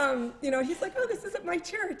 You know, he's like, oh, this isn't my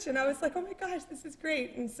church. And I was like, oh my gosh, this is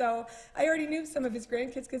great. And so I already knew some of his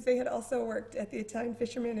grandkids because they had also worked at the Italian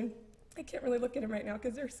Fisherman. And I can't really look at them right now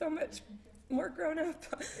because they're so much more grown up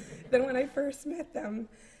than when I first met them.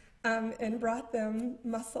 And brought them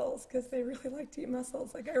mussels because they really like to eat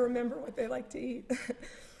mussels. Like, I remember what they like to eat.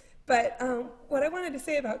 But what I wanted to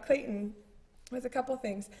say about Clayton was a couple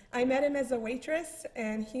things. I met him as a waitress,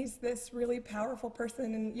 and he's this really powerful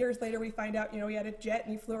person. And years later, we find out, you know, he had a jet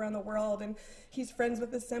and he flew around the world, and he's friends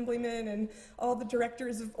with assemblymen and all the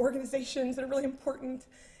directors of organizations that are really important.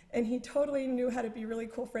 And he totally knew how to be really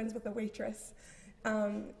cool friends with a waitress.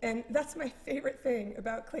 And that's my favorite thing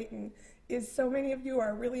about Clayton, is so many of you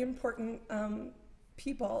are really important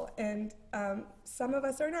people, and some of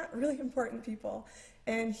us are not really important people.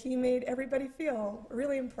 And he made everybody feel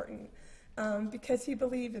really important because he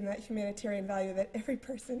believed in that humanitarian value that every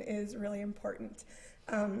person is really important.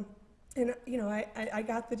 And, you know, I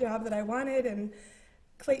got the job that I wanted, and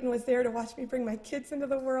Clayton was there to watch me bring my kids into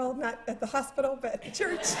the world, not at the hospital, but at the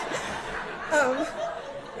church.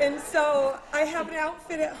 And so I have an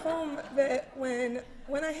outfit at home that when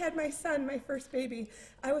I had my son, my first baby,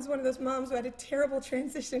 I was one of those moms who had a terrible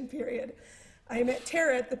transition period. I met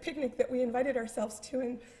Tara at the picnic that we invited ourselves to,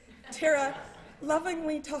 and Tara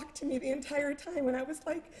lovingly talked to me the entire time when I was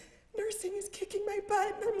like, nursing is kicking my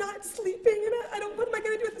butt and I'm not sleeping and I don't, what am I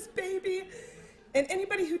going to do with this baby? And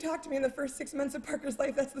anybody who talked to me in the first 6 months of Parker's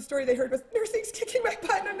life, that's the story they heard, was nursing's kicking my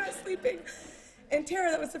butt and I'm not sleeping. And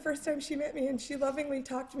Tara, that was the first time she met me, and she lovingly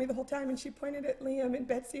talked to me the whole time, and she pointed at Liam and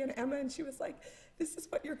Betsy and Emma, and she was like, this is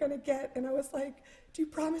what you're going to get. And I was like, do you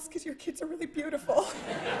promise? Because your kids are really beautiful.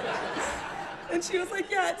 And she was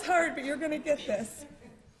like, yeah, it's hard, but you're going to get this.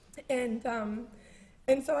 And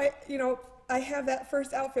so I, you know, I have that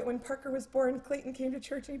first outfit. When Parker was born, Clayton came to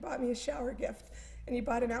church, and he bought me a shower gift. And he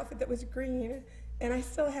bought an outfit that was green. And I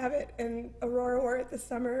still have it, and Aurora wore it this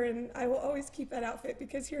summer, and I will always keep that outfit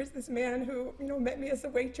because here's this man who, you know, met me as a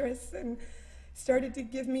waitress and started to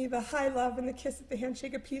give me the high love and the kiss at the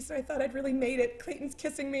handshake of peace, and I thought I'd really made it. Clayton's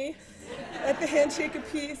kissing me at the handshake of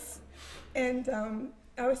peace. And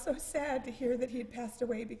I was so sad to hear that he had passed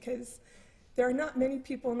away because there are not many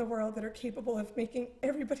people in the world that are capable of making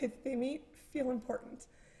everybody that they meet feel important.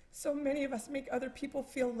 So many of us make other people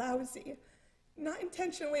feel lousy. Not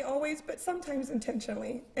intentionally always, but sometimes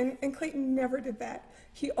intentionally. And Clayton never did that.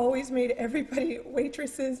 He always made everybody,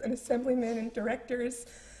 waitresses and assemblymen and directors,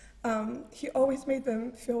 he always made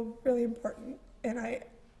them feel really important. And I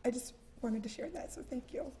just wanted to share that, so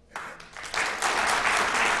thank you.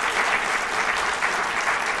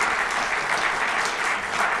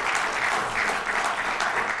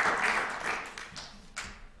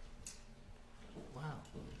 Wow.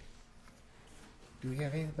 Do we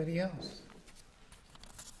have anybody else?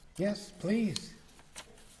 Yes, please.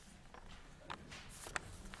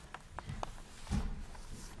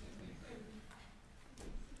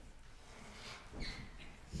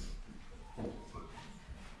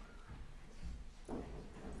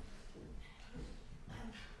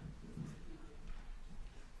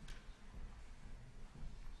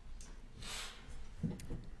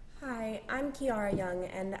 Hi, I'm Kiara Young,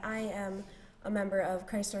 and I am a member of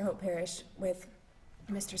Christ Our Hope Parish with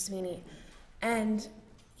Mr. Sweeney. And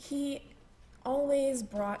he always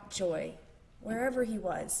brought joy wherever he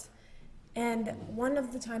was. And one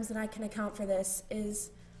of the times that I can account for this is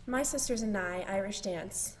my sisters and I Irish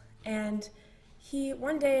dance. And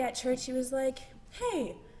one day at church, he was like,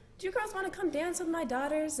 "Hey, do you girls want to come dance with my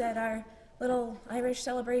daughters at our little Irish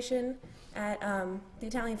celebration at the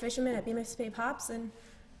Italian Fisherman at Bemis Bay Pops?" And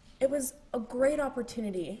it was a great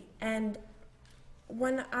opportunity. And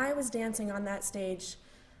when I was dancing on that stage,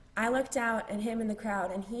 I looked out at him in the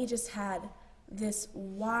crowd, and he just had this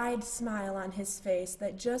wide smile on his face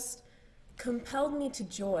that just compelled me to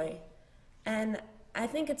joy. And I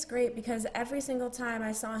think it's great because every single time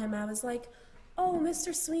I saw him, I was like, "Oh,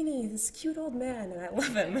 Mr. Sweeney, this cute old man," and I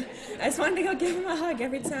love him. I just wanted to go give him a hug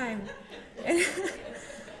every time. And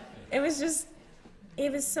it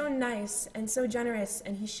was so nice and so generous,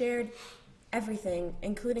 and he shared everything,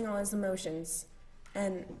 including all his emotions.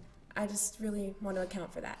 And I just really want to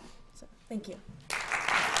account for that. So, thank you.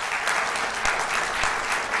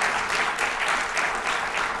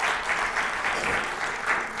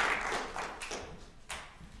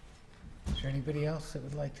 Is there anybody else that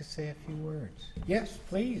would like to say a few words? Yes,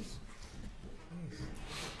 please. Please.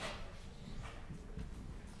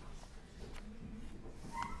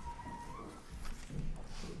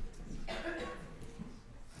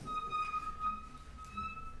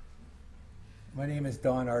 My name is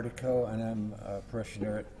Don Artico, and I'm a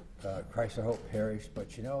parishioner at Christ Our Hope Parish.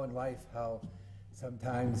 But you know in life how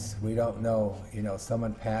sometimes we don't know,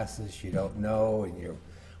 someone passes, you don't know, and you're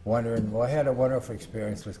wondering. Well, I had a wonderful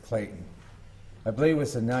experience with Clayton. I believe it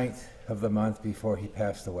was the 9th of the month before he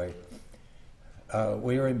passed away.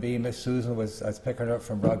 We were in Bemis. Susan I was picking her up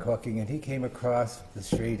from rug hooking, and he came across the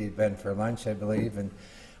street. He'd been for lunch, I believe, and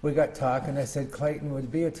we got talking. I said, "Clayton, would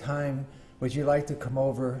it be a time, would you like to come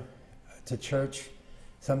over to church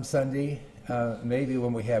some Sunday, maybe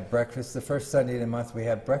when we have breakfast, the first Sunday of the month we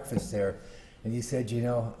have breakfast there?" And he said,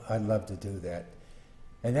 "I'd love to do that."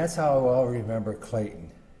 And that's how I'll remember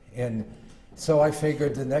Clayton. And so I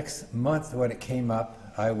figured the next month when it came up,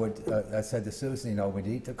 I said to Susan, "We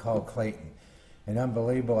need to call Clayton." And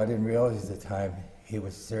unbelievable, I didn't realize at the time he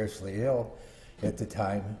was seriously ill at the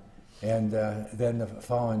time. And then the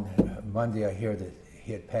following Monday I hear that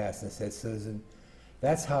he had passed. I said, "Susan,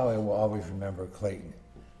 that's how I will always remember Clayton.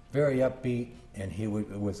 Very upbeat, and he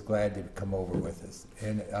was glad to come over with us."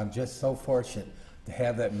 And I'm just so fortunate to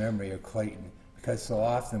have that memory of Clayton, because so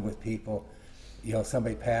often with people,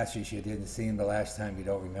 somebody passes, you didn't see him the last time, you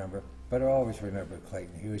don't remember. But I always remember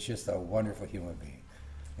Clayton. He was just a wonderful human being.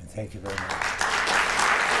 And thank you very much.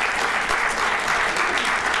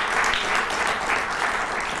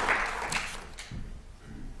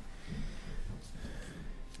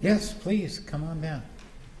 Yes, please, come on down.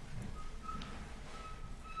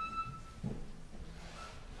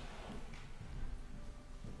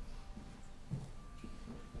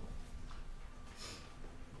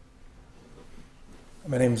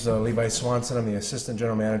 My name is Levi Swanson. I'm the Assistant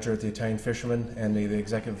General Manager at the Italian Fisherman and the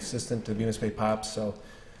Executive Assistant to the Bemis Bay Pops. So,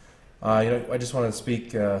 I just wanted to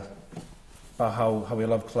speak about how we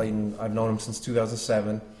love Clayton. I've known him since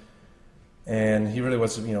 2007, and he really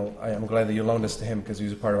was. I'm glad that you loaned us to him because he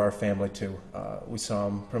was a part of our family too. We saw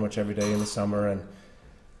him pretty much every day in the summer, and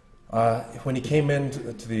when he came in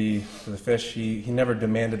to the fish, he never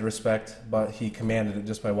demanded respect, but he commanded it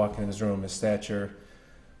just by walking in his room, his stature,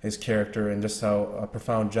 his character, and just how a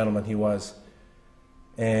profound gentleman he was.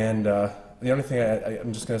 And the only thing,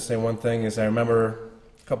 I'm just going to say one thing, is I remember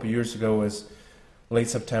a couple years ago was late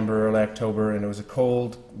September, early October, and it was a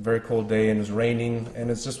cold, very cold day, and it was raining, and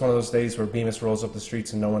it's just one of those days where Bemis rolls up the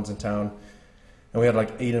streets and no one's in town. And we had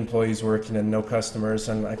like 8 employees working and no customers.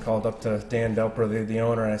 And I called up to Dan Delper, the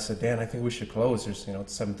owner, and I said, Dan, I think we should close. There's,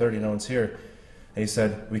 it's 7:30, no one's here. And he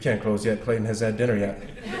said, we can't close yet. Clayton hasn't had dinner yet.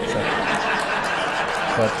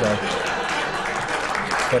 So,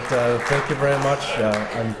 but thank you very much.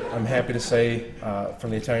 I'm happy to say from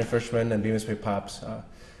the Italian Fisherman and Bemis Bay Pops,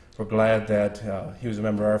 we're glad that he was a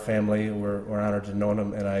member of our family. We're honored to know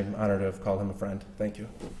him, and I'm honored to have called him a friend. Thank you.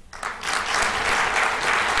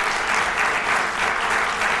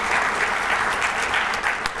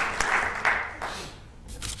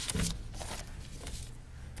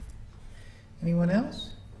 Anyone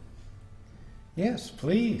else? Yes,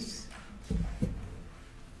 please.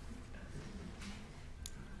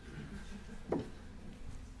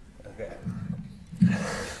 Okay.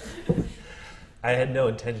 I had no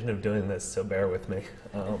intention of doing this, so bear with me.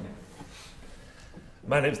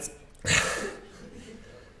 My name's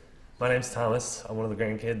Thomas. I'm one of the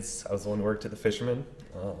grandkids. I was the one who worked at the Fisherman.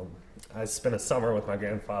 I spent a summer with my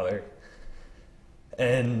grandfather,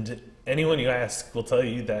 and anyone you ask will tell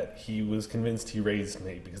you that he was convinced he raised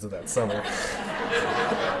me because of that summer.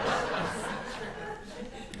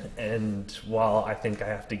 And while I think I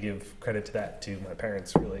have to give credit to that to my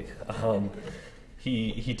parents, really,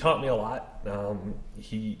 he taught me a lot.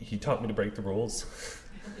 He taught me to break the rules.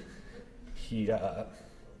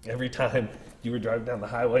 Every time you were driving down the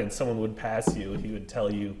highway and someone would pass you, he would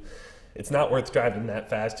tell you, it's not worth driving that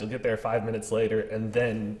fast. You'll get there 5 minutes later, and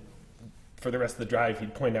then for the rest of the drive,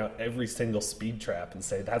 he'd point out every single speed trap and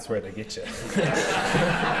say, that's where they get you.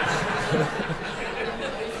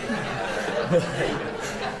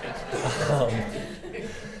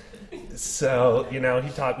 So, he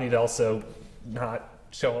taught me to also not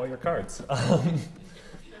show all your cards.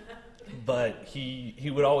 But he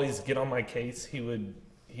would always get on my case. He would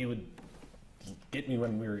get me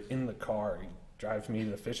when we were in the car. He'd drive me to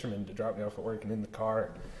the Fisherman to drop me off at work, and in the car,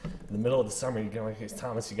 in the middle of the summer, he'd go like, hey,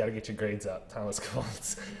 Thomas, you got to get your grades up. Thomas, come on.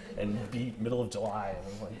 And it'd be middle of July, and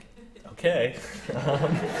I'm like, okay.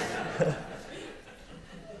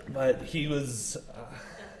 But he was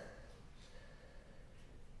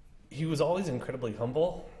always incredibly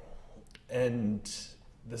humble, and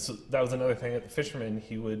that was another thing at the Fisherman.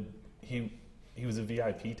 He was a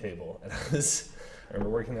VIP table, and I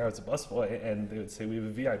remember working there as a busboy, and they would say, we have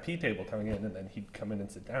a VIP table coming in, and then he'd come in and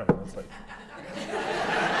sit down, and I was like,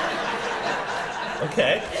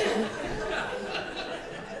 okay.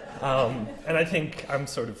 And I think I'm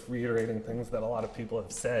sort of reiterating things that a lot of people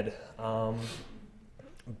have said,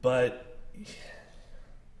 but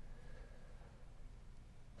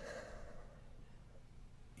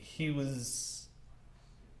he was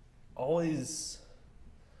always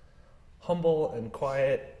humble and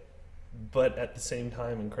quiet, but at the same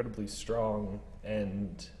time incredibly strong,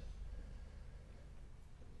 and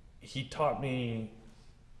he taught me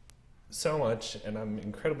so much, and I'm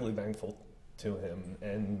incredibly thankful to him.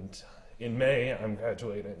 And in May, I'm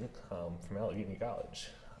graduating from Allegheny College.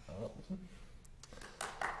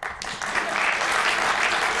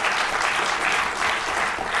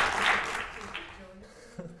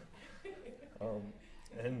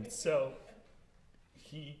 And so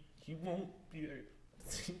he won't be there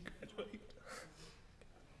to see me graduate.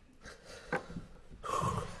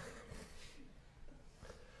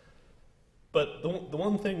 But the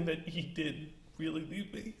one thing that he did really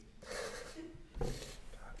leave me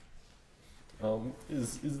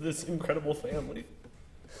is this incredible family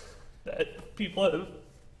that people have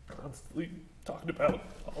constantly talked about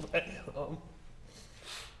all day.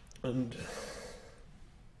 And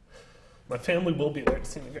my family will be there to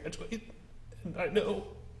see me graduate, and I know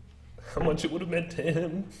how much it would have meant to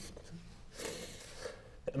him.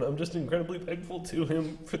 And I'm just incredibly thankful to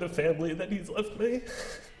him for the family that he's left me,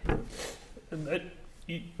 and that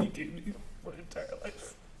he gave me my entire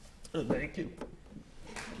life. And thank you.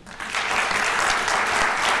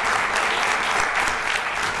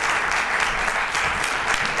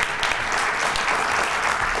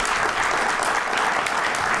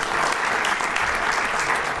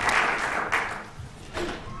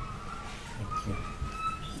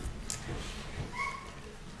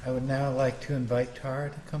 I would now like to invite Tara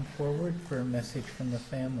to come forward for a message from the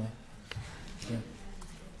family. Yeah.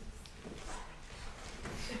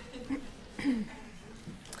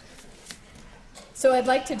 So I'd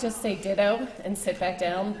like to just say ditto and sit back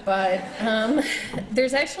down, but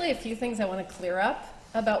there's actually a few things I want to clear up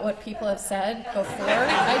about what people have said before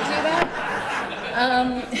I do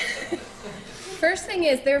that. First thing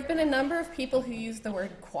is, there have been a number of people who use the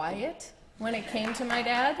word quiet when it came to my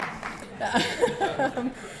dad.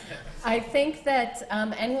 I think that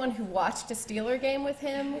anyone who watched a Steeler game with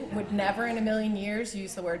him would never in a million years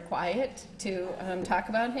use the word quiet to talk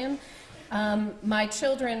about him. My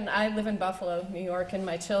children, I live in Buffalo, New York, and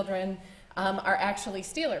my children are actually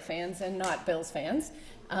Steeler fans and not Bills fans.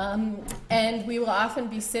 And we will often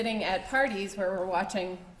be sitting at parties where we're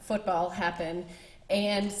watching football happen,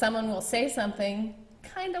 and someone will say something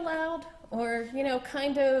kind of loud or, you know,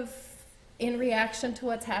 kind of in reaction to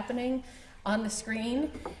what's happening on the screen,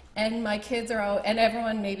 and my kids are all, and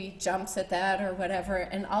everyone maybe jumps at that or whatever,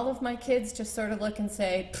 and all of my kids just sort of look and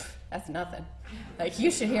say, that's nothing. Like, you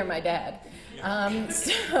should hear my dad.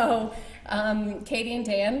 Katie and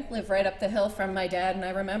Dan live right up the hill from my dad, and I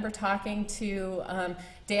remember talking to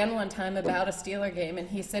Dan one time about a Steeler game, and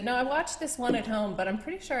he said, no, I watched this one at home, but I'm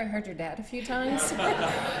pretty sure I heard your dad a few times.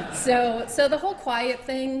 So the whole quiet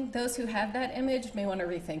thing, those who have that image may want to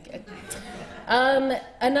rethink it.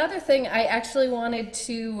 Another thing I actually wanted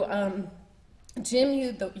to,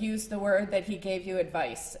 Jim used the word that he gave you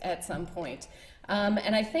advice at some point.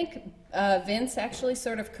 And I think Vince actually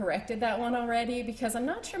sort of corrected that one already, because I'm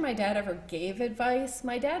not sure my dad ever gave advice.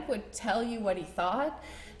 My dad would tell you what he thought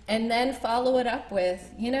and then follow it up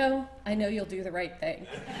with, you know, I know you'll do the right thing.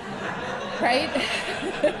 Right?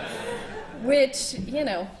 Which, you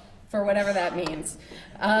know, for whatever that means.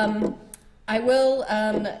 I will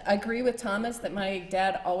agree with Thomas that my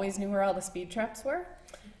dad always knew where all the speed traps were.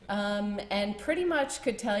 And pretty much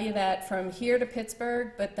could tell you that from here to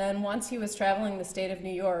Pittsburgh, but then once he was traveling the state of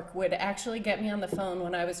New York, would actually get me on the phone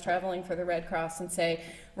when I was traveling for the Red Cross and say,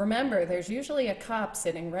 remember, there's usually a cop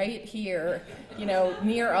sitting right here, you know,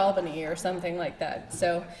 near Albany or something like that.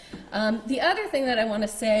 So the other thing that I want to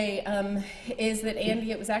say is that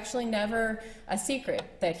Andy, it was actually never a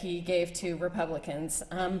secret that he gave to Republicans.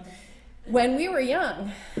 When we were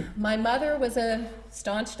young, my mother was a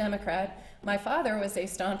staunch Democrat. My father was a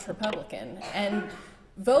staunch Republican, and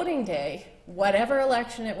voting day, whatever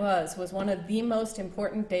election it was one of the most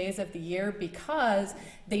important days of the year because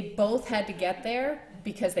they both had to get there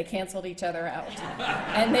because they canceled each other out.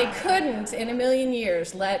 And they couldn't, in a million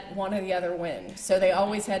years, let one or the other win. So they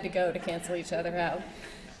always had to go to cancel each other out.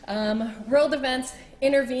 World events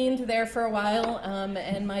intervened there for a while,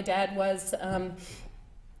 and my dad was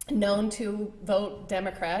known to vote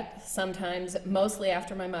Democrat sometimes, mmostly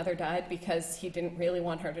after my mother died, because he didn't really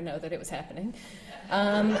want her to know that it was happening.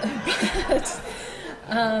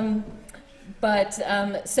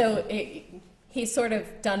 He's sort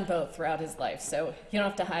of done both throughout his life, so you don't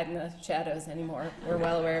have to hide in the shadows anymore. We're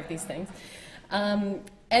well aware of these things. And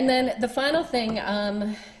then the final thing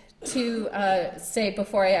to say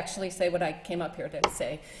before I actually say what I came up here to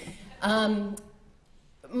say.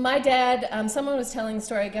 My dad, someone was telling the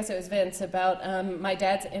story, I guess it was Vince, about my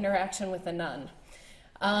dad's interaction with a nun.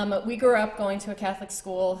 We grew up going to a Catholic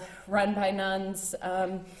school run by nuns.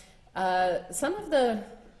 Some of the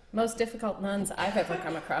most difficult nuns I've ever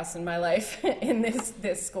come across in my life in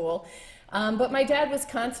this school. But my dad was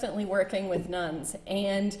constantly working with nuns,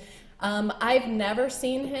 and I've never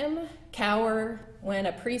seen him cower when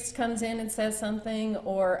a priest comes in and says something,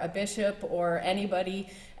 or a bishop, or anybody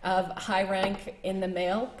of high rank in the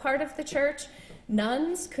male part of the church.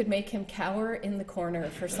 Nuns could make him cower in the corner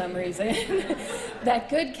for some reason. That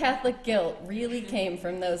good Catholic guilt really came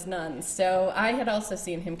from those nuns. So I had also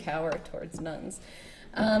seen him cower towards nuns.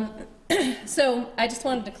 So I just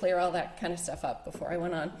wanted to clear all that kind of stuff up before I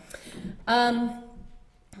went on.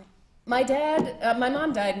 My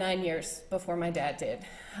mom died 9 years before my dad did.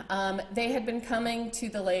 They had been coming to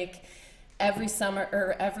the lake every summer,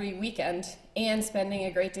 or every weekend, and spending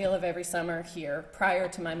a great deal of every summer here prior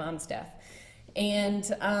to my mom's death.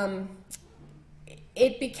 And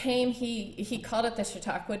it became, he called it the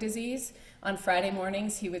Chautauqua disease. On Friday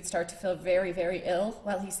mornings, he would start to feel very, very ill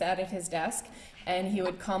while he sat at his desk. And he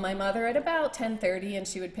would call my mother at about 10:30, and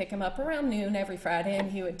she would pick him up around noon every Friday, and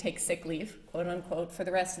he would take sick leave, quote unquote, for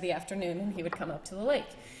the rest of the afternoon, and he would come up to the lake.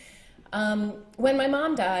 When my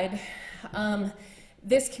mom died,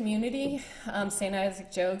 this community, St.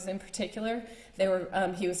 Isaac Jogues in particular,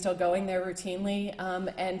 he was still going there routinely,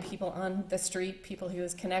 and people on the street, people he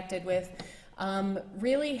was connected with,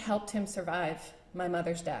 really helped him survive my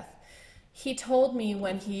mother's death. He told me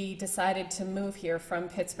when he decided to move here from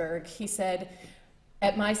Pittsburgh, he said,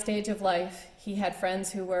 at my stage of life, he had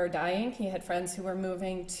friends who were dying, he had friends who were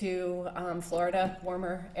moving to Florida,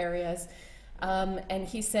 warmer areas, and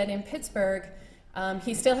he said in Pittsburgh,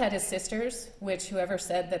 he still had his sisters, which whoever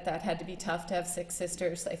said that had to be tough to have 6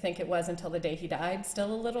 sisters, I think it was until the day he died,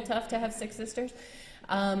 still a little tough to have 6 sisters.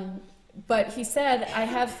 But he said, I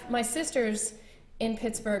have my sisters in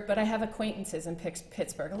Pittsburgh, but I have acquaintances in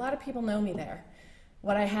Pittsburgh. A lot of people know me there.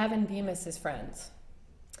 What I have in Bemis is friends.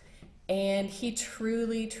 And he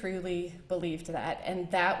truly, truly believed that. And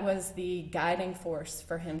that was the guiding force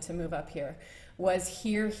for him to move up here, was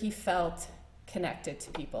here he felt connected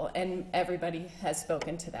to people, and everybody has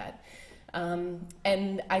spoken to that.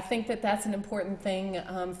 And I think that that's an important thing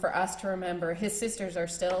for us to remember. His sisters are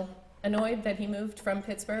still annoyed that he moved from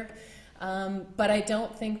Pittsburgh, but I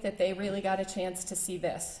don't think that they really got a chance to see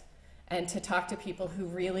this and to talk to people who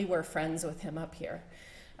really were friends with him up here.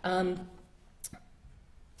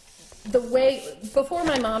 Before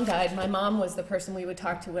my mom died, my mom was the person we would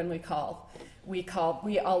talk to when we called.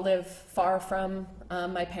 We all live far from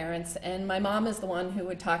my parents, and my mom is the one who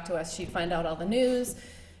would talk to us. She'd find out all the news.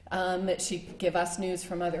 She'd give us news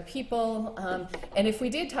from other people. And if we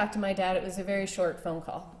did talk to my dad, it was a very short phone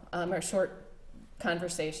call, or short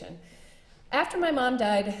conversation. After my mom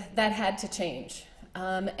died, that had to change.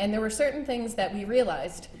 And there were certain things that we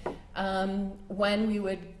realized when we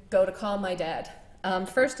would go to call my dad.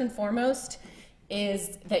 First and foremost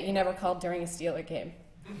is that you never called during a Steeler game.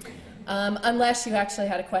 Unless you actually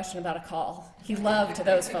had a question about a call. He loved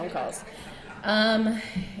those phone calls.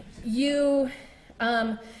 You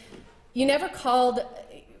never called.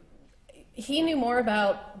 He knew more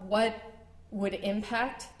about what would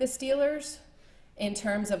impact the Steelers in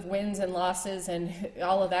terms of wins and losses and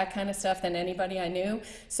all of that kind of stuff than anybody I knew.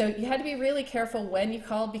 So you had to be really careful when you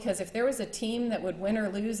called, because if there was a team that would win or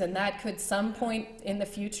lose and that could some point in the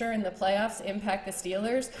future in the playoffs impact the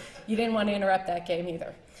Steelers, you didn't want to interrupt that game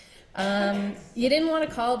either. You didn't want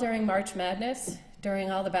to call during March Madness,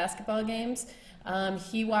 during all the basketball games.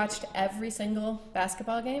 He watched every single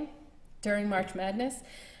basketball game during March Madness.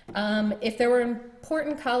 If there were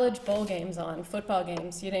important college bowl games on, football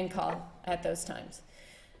games, you didn't call at those times.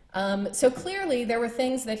 So clearly there were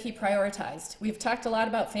things that he prioritized. We've talked a lot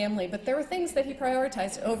about family, but there were things that he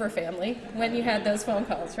prioritized over family when you had those phone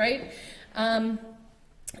calls, right? And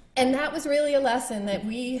that was really a lesson that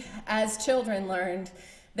we as children learned,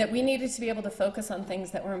 that we needed to be able to focus on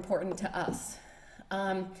things that were important to us.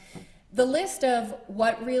 The list of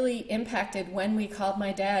what really impacted when we called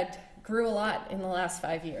my dad grew a lot in the last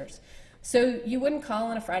 5 years. So you wouldn't call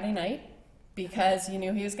on a Friday night because you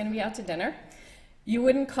knew he was going to be out to dinner. You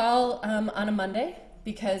wouldn't call on a Monday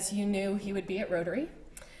because you knew he would be at Rotary.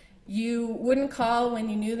 You wouldn't call when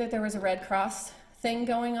you knew that there was a Red Cross thing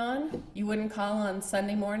going on. You wouldn't call on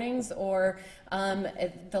Sunday mornings or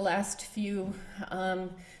the last few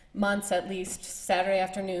months, at least Saturday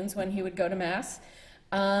afternoons when he would go to Mass.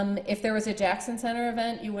 If there was a Jackson Center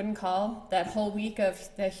event, you wouldn't call. That whole week of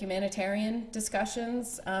the humanitarian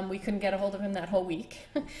discussions, we couldn't get a hold of him that whole week.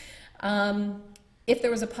 If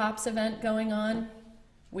there was a Pops event going on,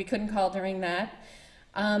 we couldn't call during that.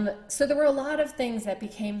 So there were a lot of things that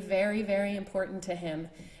became very, very important to him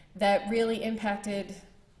that really impacted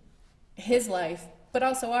his life, but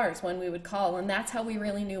also ours when we would call, and that's how we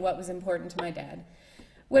really knew what was important to my dad.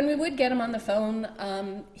 When we would get him on the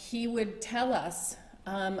phone, he would tell us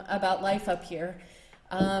about life up here,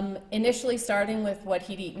 initially starting with what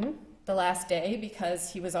he'd eaten the last day,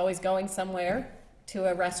 because he was always going somewhere to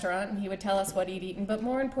a restaurant, and he would tell us what he'd eaten, but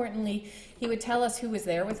more importantly, he would tell us who was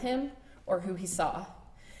there with him or who he saw.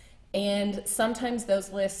 And sometimes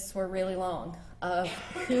those lists were really long of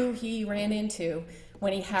who he ran into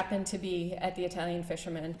when he happened to be at the Italian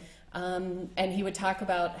Fisherman. And he would talk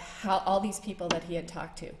about how all these people that he had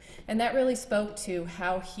talked to. And that really spoke to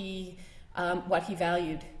how he, what he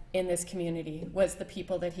valued in this community was the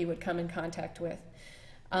people that he would come in contact with.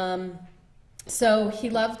 So he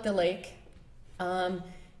loved the lake.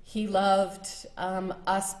 He loved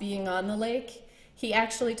us being on the lake. He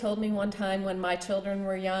actually told me one time when my children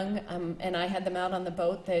were young and I had them out on the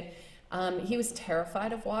boat that he was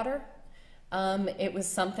terrified of water. It was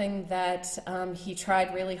something that he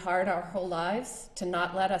tried really hard our whole lives to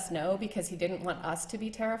not let us know because he didn't want us to be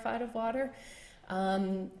terrified of water.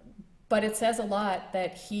 But it says a lot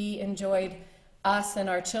that he enjoyed us and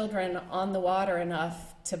our children on the water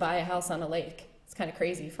enough to buy a house on a lake. It's kind of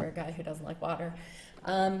crazy for a guy who doesn't like water.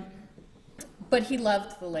 But he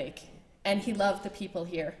loved the lake, and he loved the people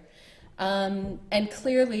here. And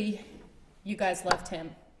clearly, you guys loved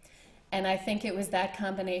him. And I think it was that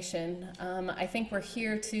combination. I think we're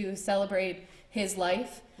here to celebrate his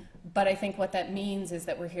life, but I think what that means is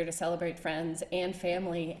that we're here to celebrate friends and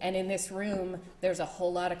family. And in this room, there's a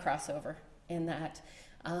whole lot of crossover in that.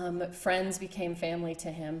 Friends became family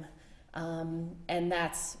to him, and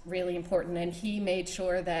that's really important. And he made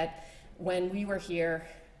sure that when we were here,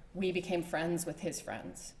 we became friends with his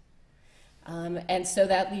friends. And so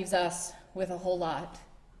that leaves us with a whole lot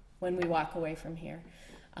when we walk away from here.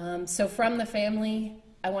 So from the family,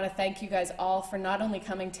 I want to thank you guys all for not only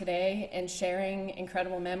coming today and sharing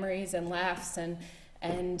incredible memories and laughs and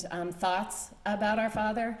thoughts about our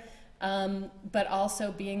father, but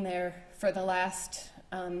also being there for the last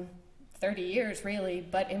 30 years, really,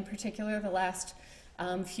 but in particular the last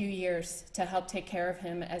few years to help take care of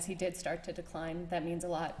him as he did start to decline. That means a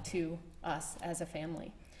lot to us as a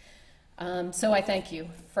family. So I thank you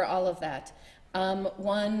for all of that.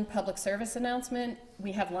 One public service announcement,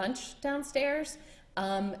 we have lunch downstairs.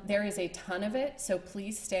 There is a ton of it, so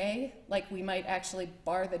please stay. Like, we might actually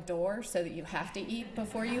bar the door so that you have to eat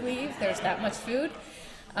before you leave. There's that much food.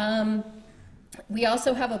 We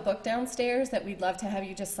also have a book downstairs that we'd love to have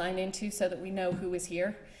you just sign into so that we know who is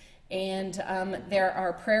here. And there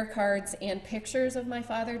are prayer cards and pictures of my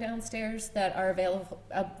father downstairs that are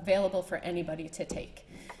available for anybody to take.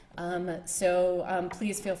 So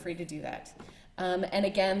please feel free to do that. And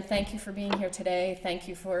again, thank you for being here today. Thank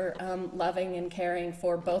you for loving and caring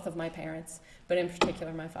for both of my parents, but in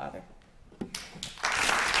particular my father.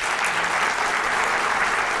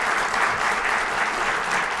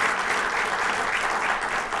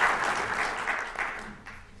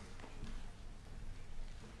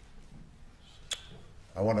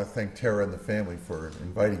 I want to thank Tara and the family for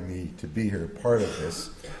inviting me to be here, part of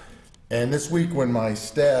this. And this week when my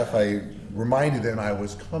staff, I reminded them I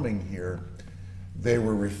was coming here, they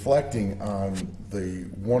were reflecting on the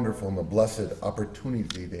wonderful and the blessed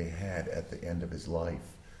opportunity they had at the end of his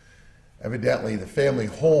life. Evidently, the family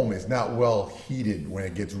home is not well heated when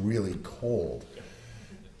it gets really cold.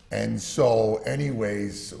 And so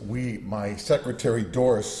anyways, my secretary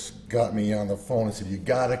Doris got me on the phone and said, you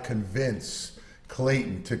gotta convince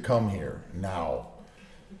Clayton to come here now.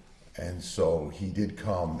 And so he did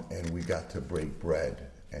come, and we got to break bread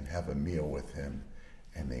and have a meal with him,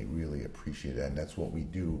 and they really appreciate that. And that's what we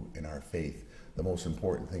do in our faith. The most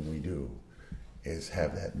important thing we do is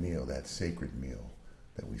have that meal, that sacred meal,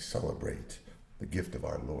 that we celebrate the gift of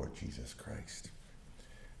our Lord Jesus Christ.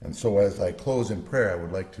 And so as I close in prayer, I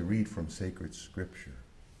would like to read from sacred scripture.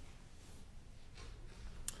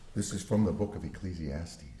 This is from the book of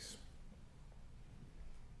Ecclesiastes.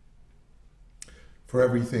 For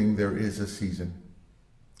everything there is a season,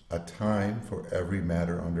 a time for every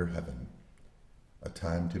matter under heaven, a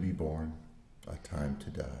time to be born, a time to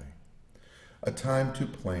die, a time to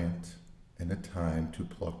plant, and a time to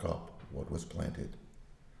pluck up what was planted,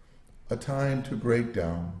 a time to break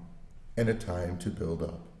down, and a time to build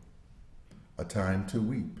up, a time to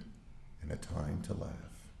weep, and a time to laugh,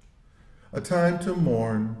 a time to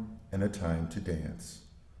mourn, and a time to dance,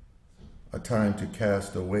 a time to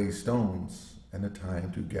cast away stones, and a time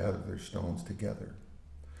to gather their stones together,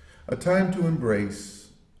 a time to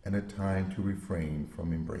embrace, and a time to refrain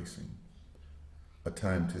from embracing, a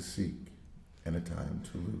time to seek, and a time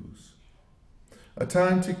to lose, a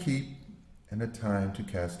time to keep, and a time to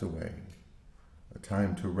cast away, a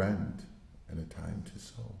time to rend, and a time to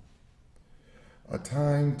sow, a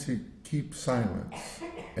time to keep silence,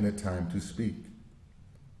 and a time to speak,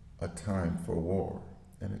 a time for war,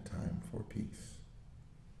 and a time for peace.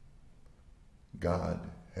 God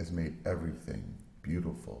has made everything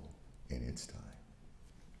beautiful in its time.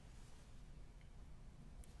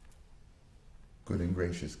 Good and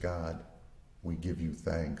gracious God, we give you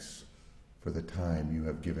thanks for the time you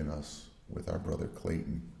have given us with our brother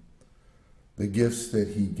Clayton, the gifts that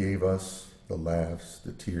he gave us, the laughs,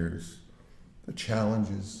 the tears, the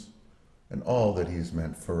challenges, and all that he has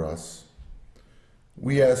meant for us.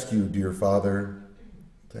 We ask you, dear Father,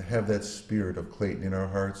 to have that spirit of Clayton in our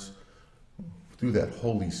hearts through that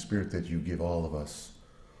Holy Spirit that you give all of us,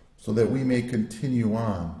 so that we may continue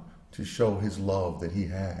on to show his love that he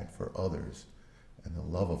had for others, and the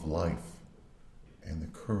love of life, and the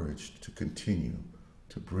courage to continue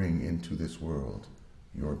to bring into this world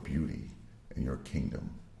your beauty and your kingdom,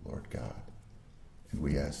 Lord God. And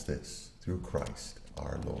we ask this through Christ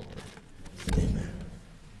our Lord. Amen.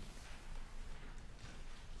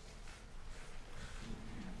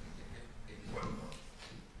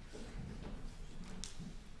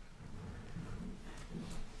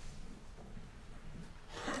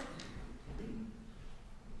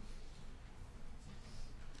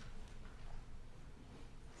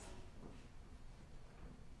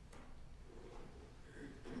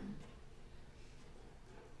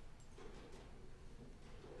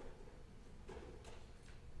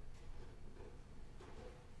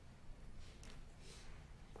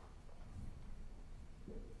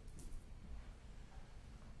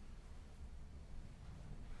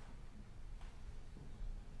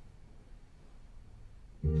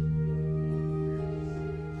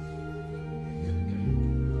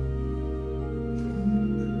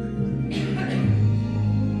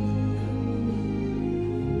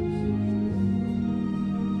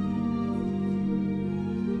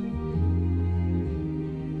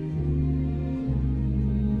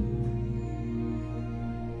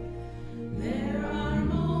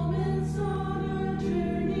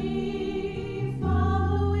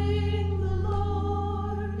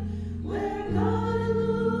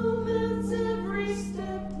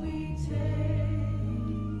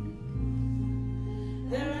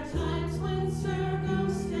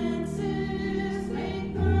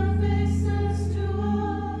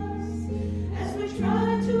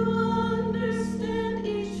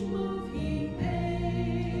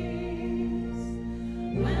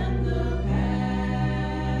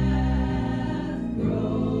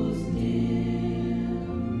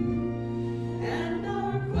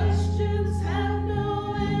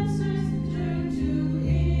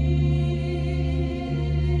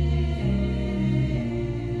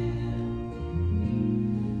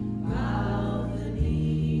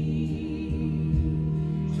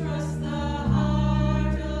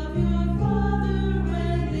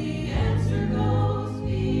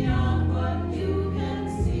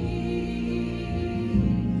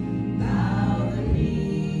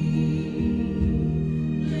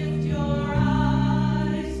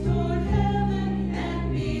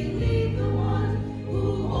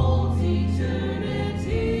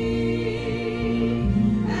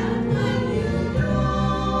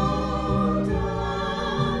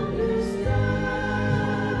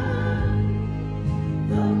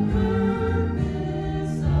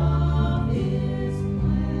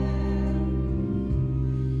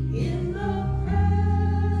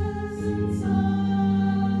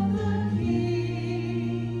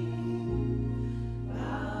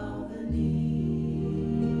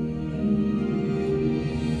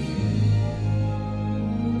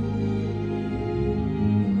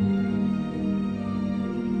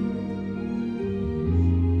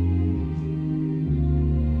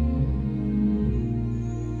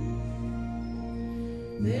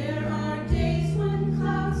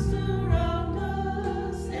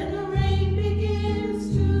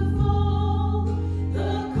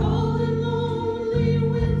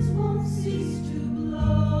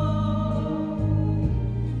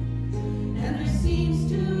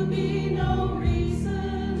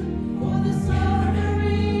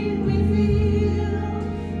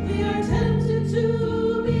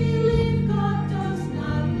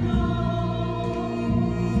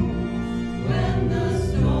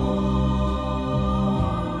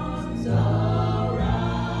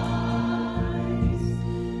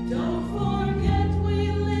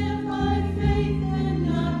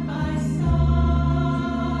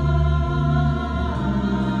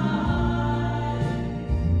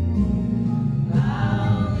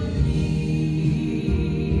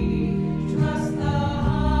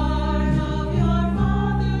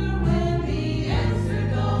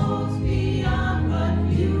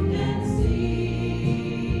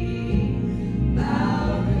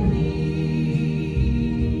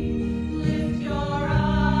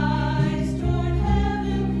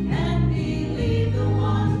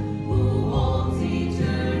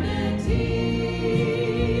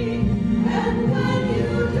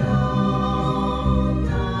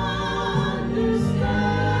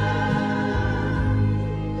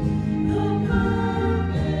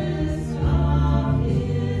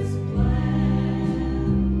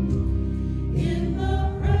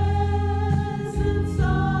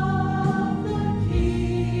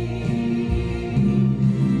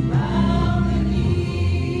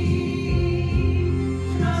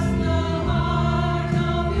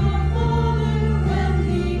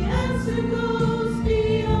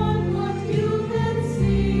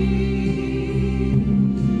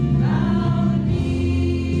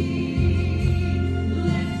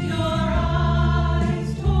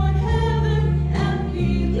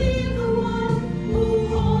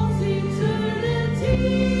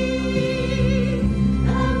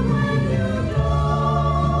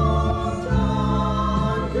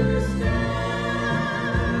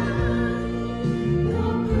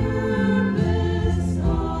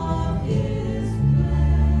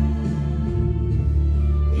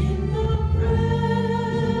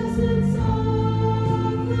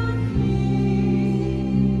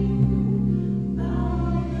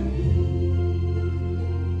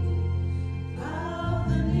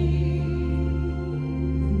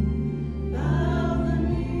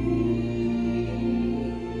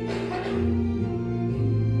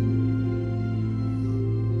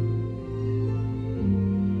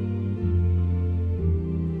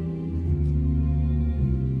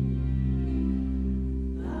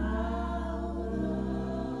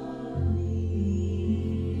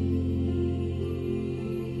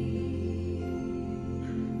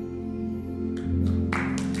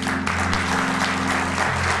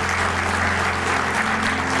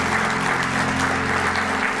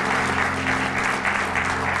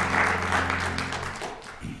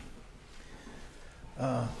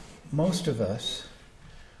 Most of us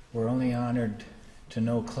were only honored to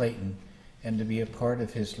know Clayton and to be a part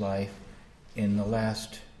of his life in the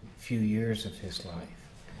last few years of his life.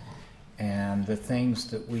 And the things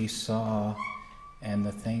that we saw and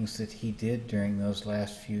the things that he did during those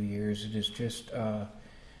last few years, it is just to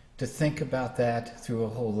think about that through a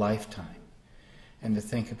whole lifetime and to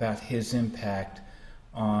think about his impact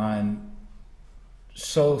on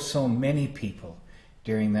so many people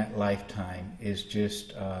during that lifetime is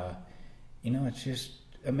just, it's just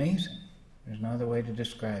amazing. There's no other way to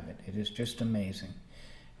describe it. It is just amazing.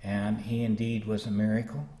 And he indeed was a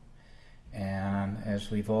miracle. And as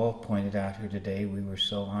we've all pointed out here today, we were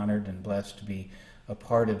so honored and blessed to be a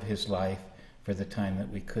part of his life for the time that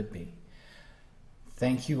we could be.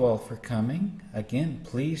 Thank you all for coming. Again,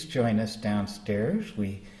 please join us downstairs.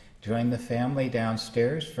 We joined the family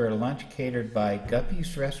downstairs for a lunch catered by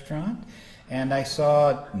Guppy's Restaurant. And I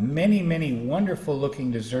saw many, many wonderful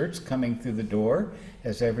looking desserts coming through the door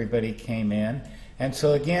as everybody came in. And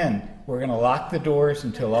so again, we're going to lock the doors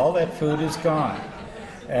until all that food is gone.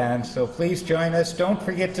 And so please join us. Don't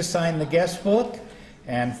forget to sign the guest book.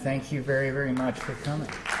 And thank you very, very much for coming.